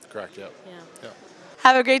 Correct. Yeah.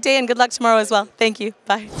 Have a great day and good luck tomorrow as well. Thank you.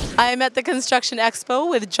 Bye. I'm at the Construction Expo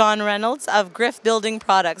with John Reynolds of Griff Building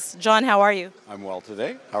Products. John, how are you? I'm well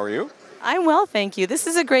today. How are you? I'm well, thank you. This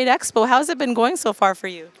is a great expo. How's it been going so far for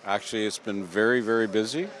you? Actually, it's been very, very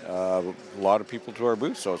busy. A lot of people to our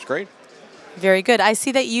booth, so it's great. Very good. I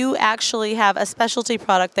see that you actually have a specialty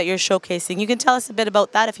product that you're showcasing. You can tell us a bit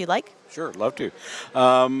about that if you'd like. Sure, love to.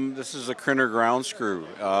 This is a Krinner ground screw.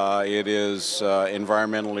 It is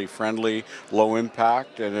environmentally friendly, low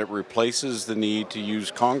impact, and it replaces the need to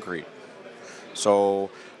use concrete.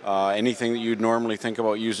 So anything that you'd normally think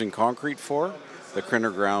about using concrete for, the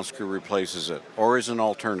Krinner ground screw replaces it, or is an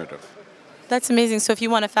alternative. That's amazing. So if you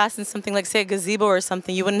want to fasten something like, say, a gazebo or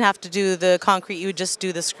something, you wouldn't have to do the concrete, you would just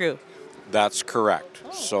do the screw. That's correct.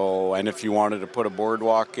 So, and if you wanted to put a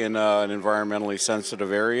boardwalk in an environmentally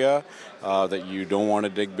sensitive area that you don't want to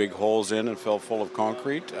dig big holes in and fill full of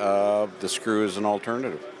concrete, the screw is an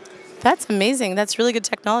alternative. That's amazing. That's really good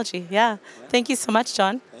technology. Yeah. Thank you so much,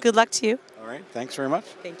 John. Good luck to you. All right. Thanks very much.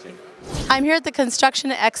 Thank you. I'm here at the Construction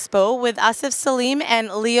Expo with Asif Salim and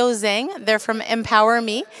Leo Zhang. They're from Empower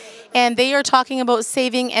Me, and they are talking about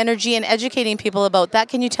saving energy and educating people about that.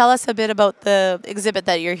 Can you tell us a bit about the exhibit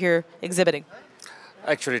that you're here exhibiting?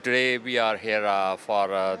 Actually, today we are here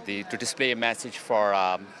to display a message for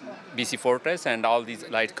BC Fortress and all these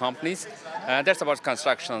light companies. That's about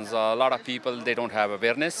constructions. A lot of people, they don't have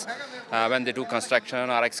awareness when they do construction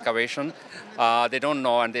or excavation. They don't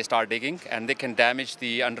know and they start digging, and they can damage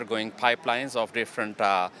the undergoing pipelines of different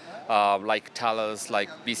like Telus, like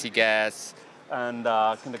BC Gas and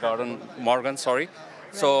Morgan. Sorry.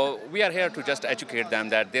 So we are here to just educate them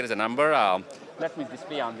that there is a number. Let me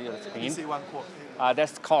display on the screen. BC1 call.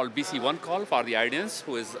 That's called BC1 call for the audience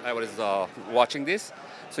who is watching this.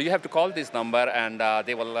 So you have to call this number, and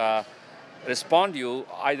they will respond you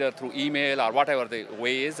either through email or whatever the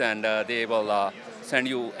way is, and they will send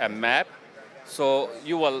you a map. So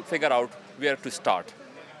you will figure out where to start.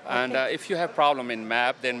 And if you have problem in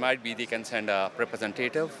map, then might be they can send a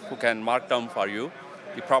representative who can mark down for you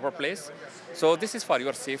the proper place. So this is for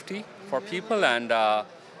your safety for people, and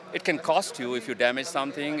it can cost you if you damage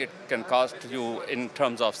something. It can cost you in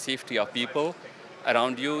terms of safety of people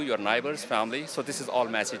around you, your neighbors, family. So this is all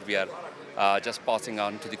message we are just passing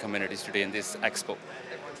on to the communities today in this expo.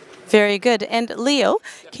 Very good. And Leo,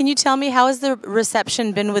 can you tell me how has the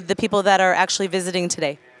reception been with the people that are actually visiting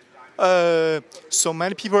today? So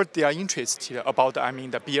many people, they are interested about,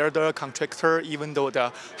 the builder, contractor, even though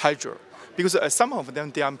the hydro. Because some of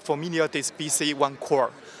them, they are familiar with this BC1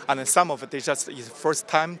 core, and some of it, they just is first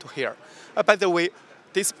time to hear. By the way,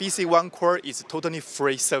 this BC1 core is totally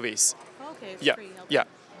free service. Okay, it's yeah, free. Yeah,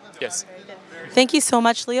 yes. Thank you so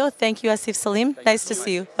much, Leo. Thank you, Asif Salim. Nice to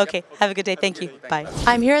see you. Okay, have a good day. Thank you. Bye.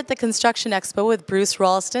 I'm here at the Construction Expo with Bruce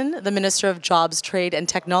Ralston, the Minister of Jobs, Trade and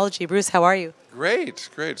Technology. Bruce, how are you? Great,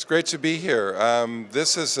 great. It's great to be here.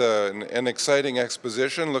 This is an exciting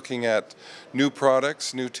exposition looking at new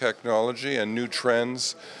products, new technology, and new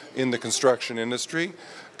trends in the construction industry.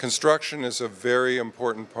 Construction is a very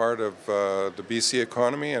important part of the BC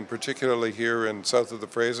economy, and particularly here in south of the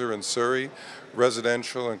Fraser in Surrey,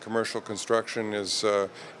 residential and commercial construction is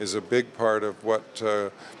a big part of what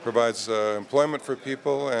provides employment for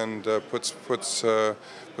people and puts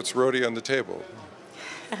roti on the table.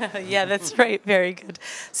 Yeah, that's right. Very good.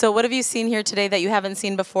 So what have you seen here today that you haven't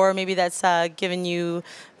seen before? Maybe that's given you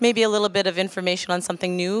maybe a little bit of information on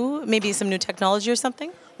something new, maybe some new technology or something?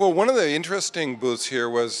 Well, one of the interesting booths here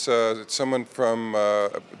was someone from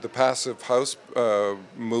the Passive House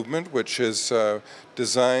movement, which is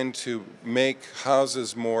designed to make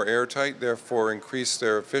houses more airtight, therefore increase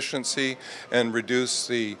their efficiency and reduce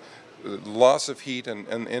the loss of heat, and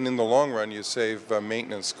in the long run you save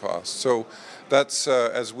maintenance costs. So that's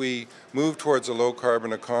as we move towards a low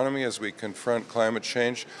carbon economy, as we confront climate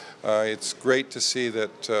change, it's great to see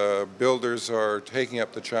that builders are taking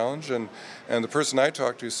up the challenge, and the person I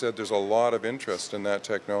talked to said there's a lot of interest in that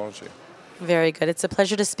technology. Very good. It's a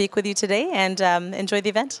pleasure to speak with you today, and enjoy the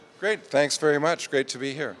event. Great. Thanks very much. Great to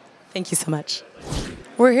be here. Thank you so much.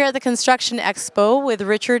 We're here at the Construction Expo with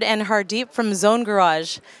Richard and Hardeep from Zone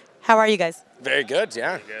Garage. How are you guys? Very good,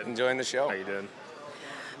 yeah. Enjoying the show. How you doing?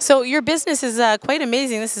 So your business is quite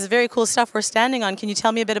amazing. This is very cool stuff we're standing on. Can you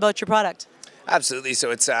tell me a bit about your product? Absolutely.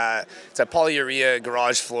 So it's a polyurea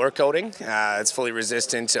garage floor coating. It's fully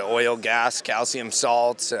resistant to oil, gas, calcium,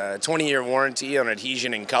 salt. 20-year warranty on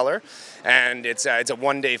adhesion and color, and it's a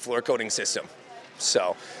one-day floor coating system.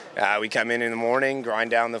 So we come in the morning,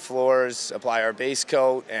 grind down the floors, apply our base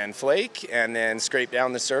coat and flake, and then scrape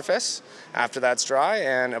down the surface after that's dry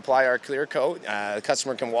and apply our clear coat. The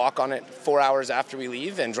customer can walk on it 4 hours after we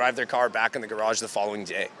leave and drive their car back in the garage the following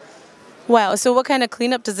day. Wow. So what kind of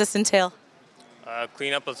cleanup does this entail?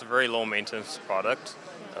 Cleanup is a very low maintenance product.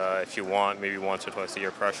 If you want, maybe once or twice a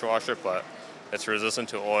year pressure wash it, but it's resistant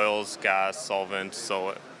to oils, gas, solvent,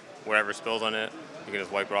 so whatever spills on it, you can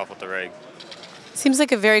just wipe it off with the rag. Seems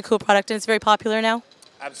like a very cool product, and it's very popular now.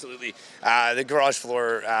 Absolutely. The garage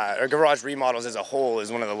floor, or garage remodels as a whole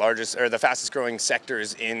is one of the largest, or the fastest growing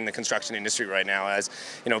sectors in the construction industry right now, as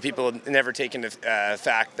you know, people never take into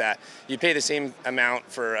fact that you pay the same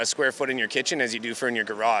amount for a square foot in your kitchen as you do for in your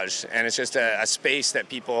garage, and it's just a space that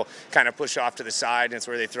people kind of push off to the side, and it's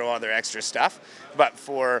where they throw all their extra stuff. But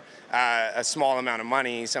for a small amount of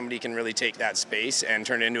money, somebody can really take that space and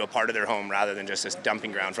turn it into a part of their home rather than just a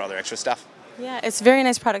dumping ground for all their extra stuff. Yeah, it's a very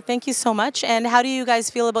nice product. Thank you so much. And how do you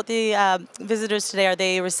guys feel about the visitors today? Are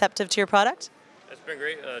they receptive to your product? It's been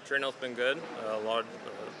great. Turnout's been good.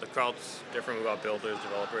 The crowd's different. We've got builders,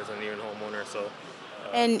 developers, and even homeowners. So.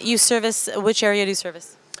 And you service, which area do you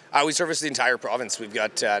service? We service the entire province. We've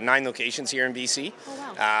got 9 locations here in BC.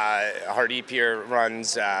 Oh, wow. Hardeep here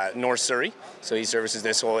runs North Surrey, so he services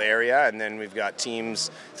this whole area, and then we've got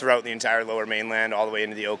teams throughout the entire Lower Mainland, all the way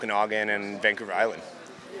into the Okanagan and Vancouver Island.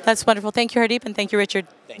 That's wonderful. Thank you, Hardeep, and thank you, Richard.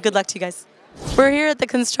 Good luck to you guys. We're here at the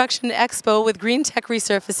Construction Expo with Green Tech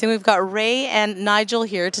Resurfacing. We've got Ray and Nigel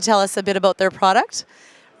here to tell us a bit about their product.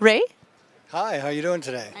 Ray? Hi, how are you doing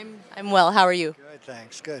today? I'm well. How are you? Good,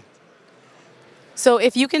 thanks. Good. So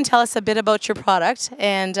if you can tell us a bit about your product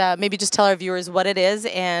and maybe just tell our viewers what it is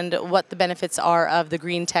and what the benefits are of the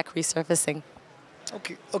Green Tech Resurfacing.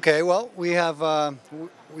 Okay. Well, we have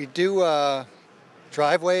we do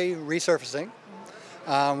driveway resurfacing.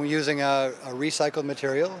 We're using a recycled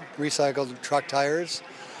material, recycled truck tires,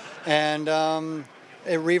 and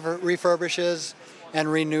it refurbishes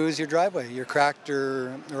and renews your driveway. Your cracked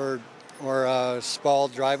or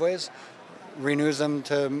spalled driveways, renews them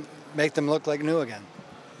to make them look like new again.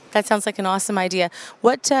 That sounds like an awesome idea.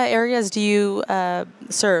 What areas do you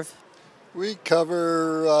serve? We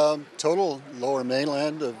cover total Lower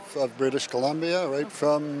Mainland of British Columbia, right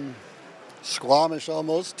from Squamish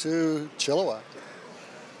almost to Chilliwack.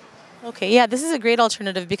 Okay, yeah, this is a great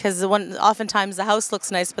alternative because oftentimes the house looks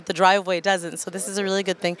nice, but the driveway doesn't. So this is a really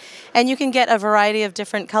good thing. And you can get a variety of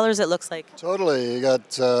different colors, it looks like. Totally. You got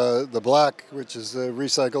the black, which is the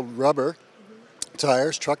recycled rubber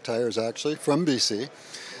tires, truck tires actually, from BC.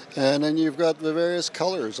 And then you've got the various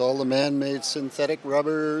colors, all the man-made synthetic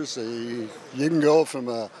rubbers. You can go from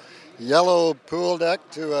a yellow pool deck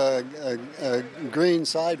to a green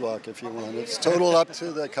sidewalk if you want. It's total up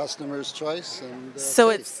to the customer's choice. And, so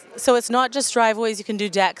it's not just driveways. You can do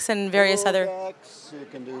decks and various other decks. You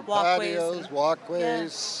can do walkways, patios,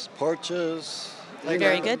 walkways, porches.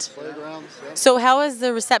 Very good. Playgrounds. Yeah. So how has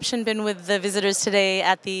the reception been with the visitors today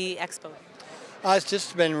at the expo? It's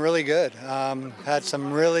just been really good. Had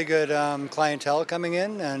some really good clientele coming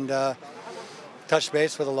in, and touched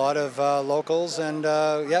base with a lot of locals, and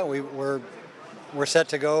yeah, we're set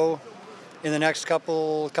to go in the next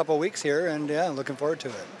couple weeks here, and yeah, looking forward to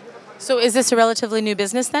it. So is this a relatively new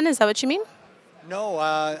business then? Is that what you mean? No,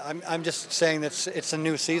 I'm just saying that it's a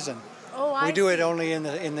new season. Oh, we do it only in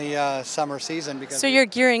the summer season because. So you're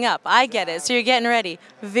gearing up. I get it. So you're getting ready.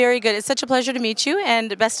 Very good. It's such a pleasure to meet you,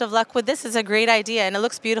 and best of luck with this. It's a great idea, and it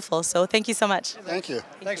looks beautiful. So thank you so much. Thank you.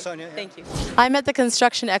 Thanks, Sonia. Thank you. I'm at the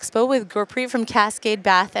Construction Expo with Gurpreet from Cascade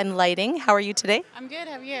Bath and Lighting. How are you today? I'm good.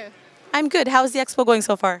 How are you? I'm good. How's the expo going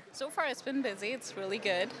so far? So far, it's been busy. It's really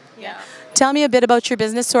good. Yeah. Tell me a bit about your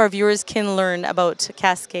business so our viewers can learn about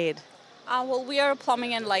Cascade. Well, we are a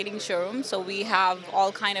plumbing and lighting showroom, so we have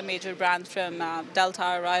all kind of major brands from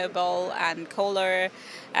Delta, Riobel, and Kohler,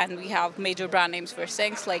 and we have major brand names for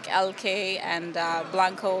sinks like LK and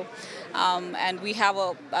Blanco, and we have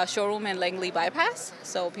a showroom in Langley Bypass,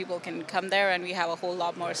 so people can come there, and we have a whole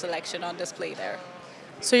lot more selection on display there.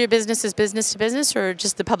 So your business is business to business, or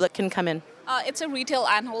just the public can come in? It's a retail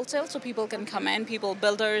and wholesale, so people can come in,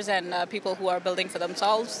 builders and people who are building for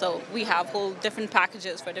themselves. So we have whole different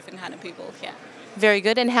packages for different kind of people, yeah. Very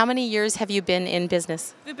good. And how many years have you been in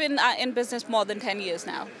business? We've been in business more than 10 years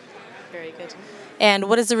now. Very good. And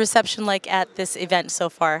what is the reception like at this event so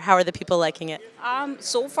far? How are the people liking it?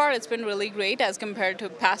 So far, it's been really great as compared to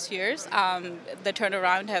past years. The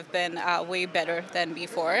turnaround have been way better than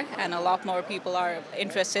before, and a lot more people are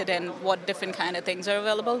interested in what different kind of things are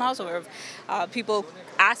available now. So we're people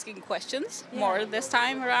asking questions more this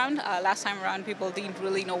time around. Last time around, people didn't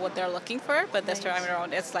really know what they're looking for, but this time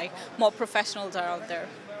around, it's like more professionals are out there.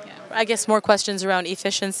 Yeah. I guess more questions around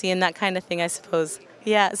efficiency and that kind of thing, I suppose.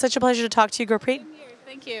 Yeah, such a pleasure to talk to you, Gurpreet.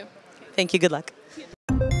 Thank you. Thank you. Good luck.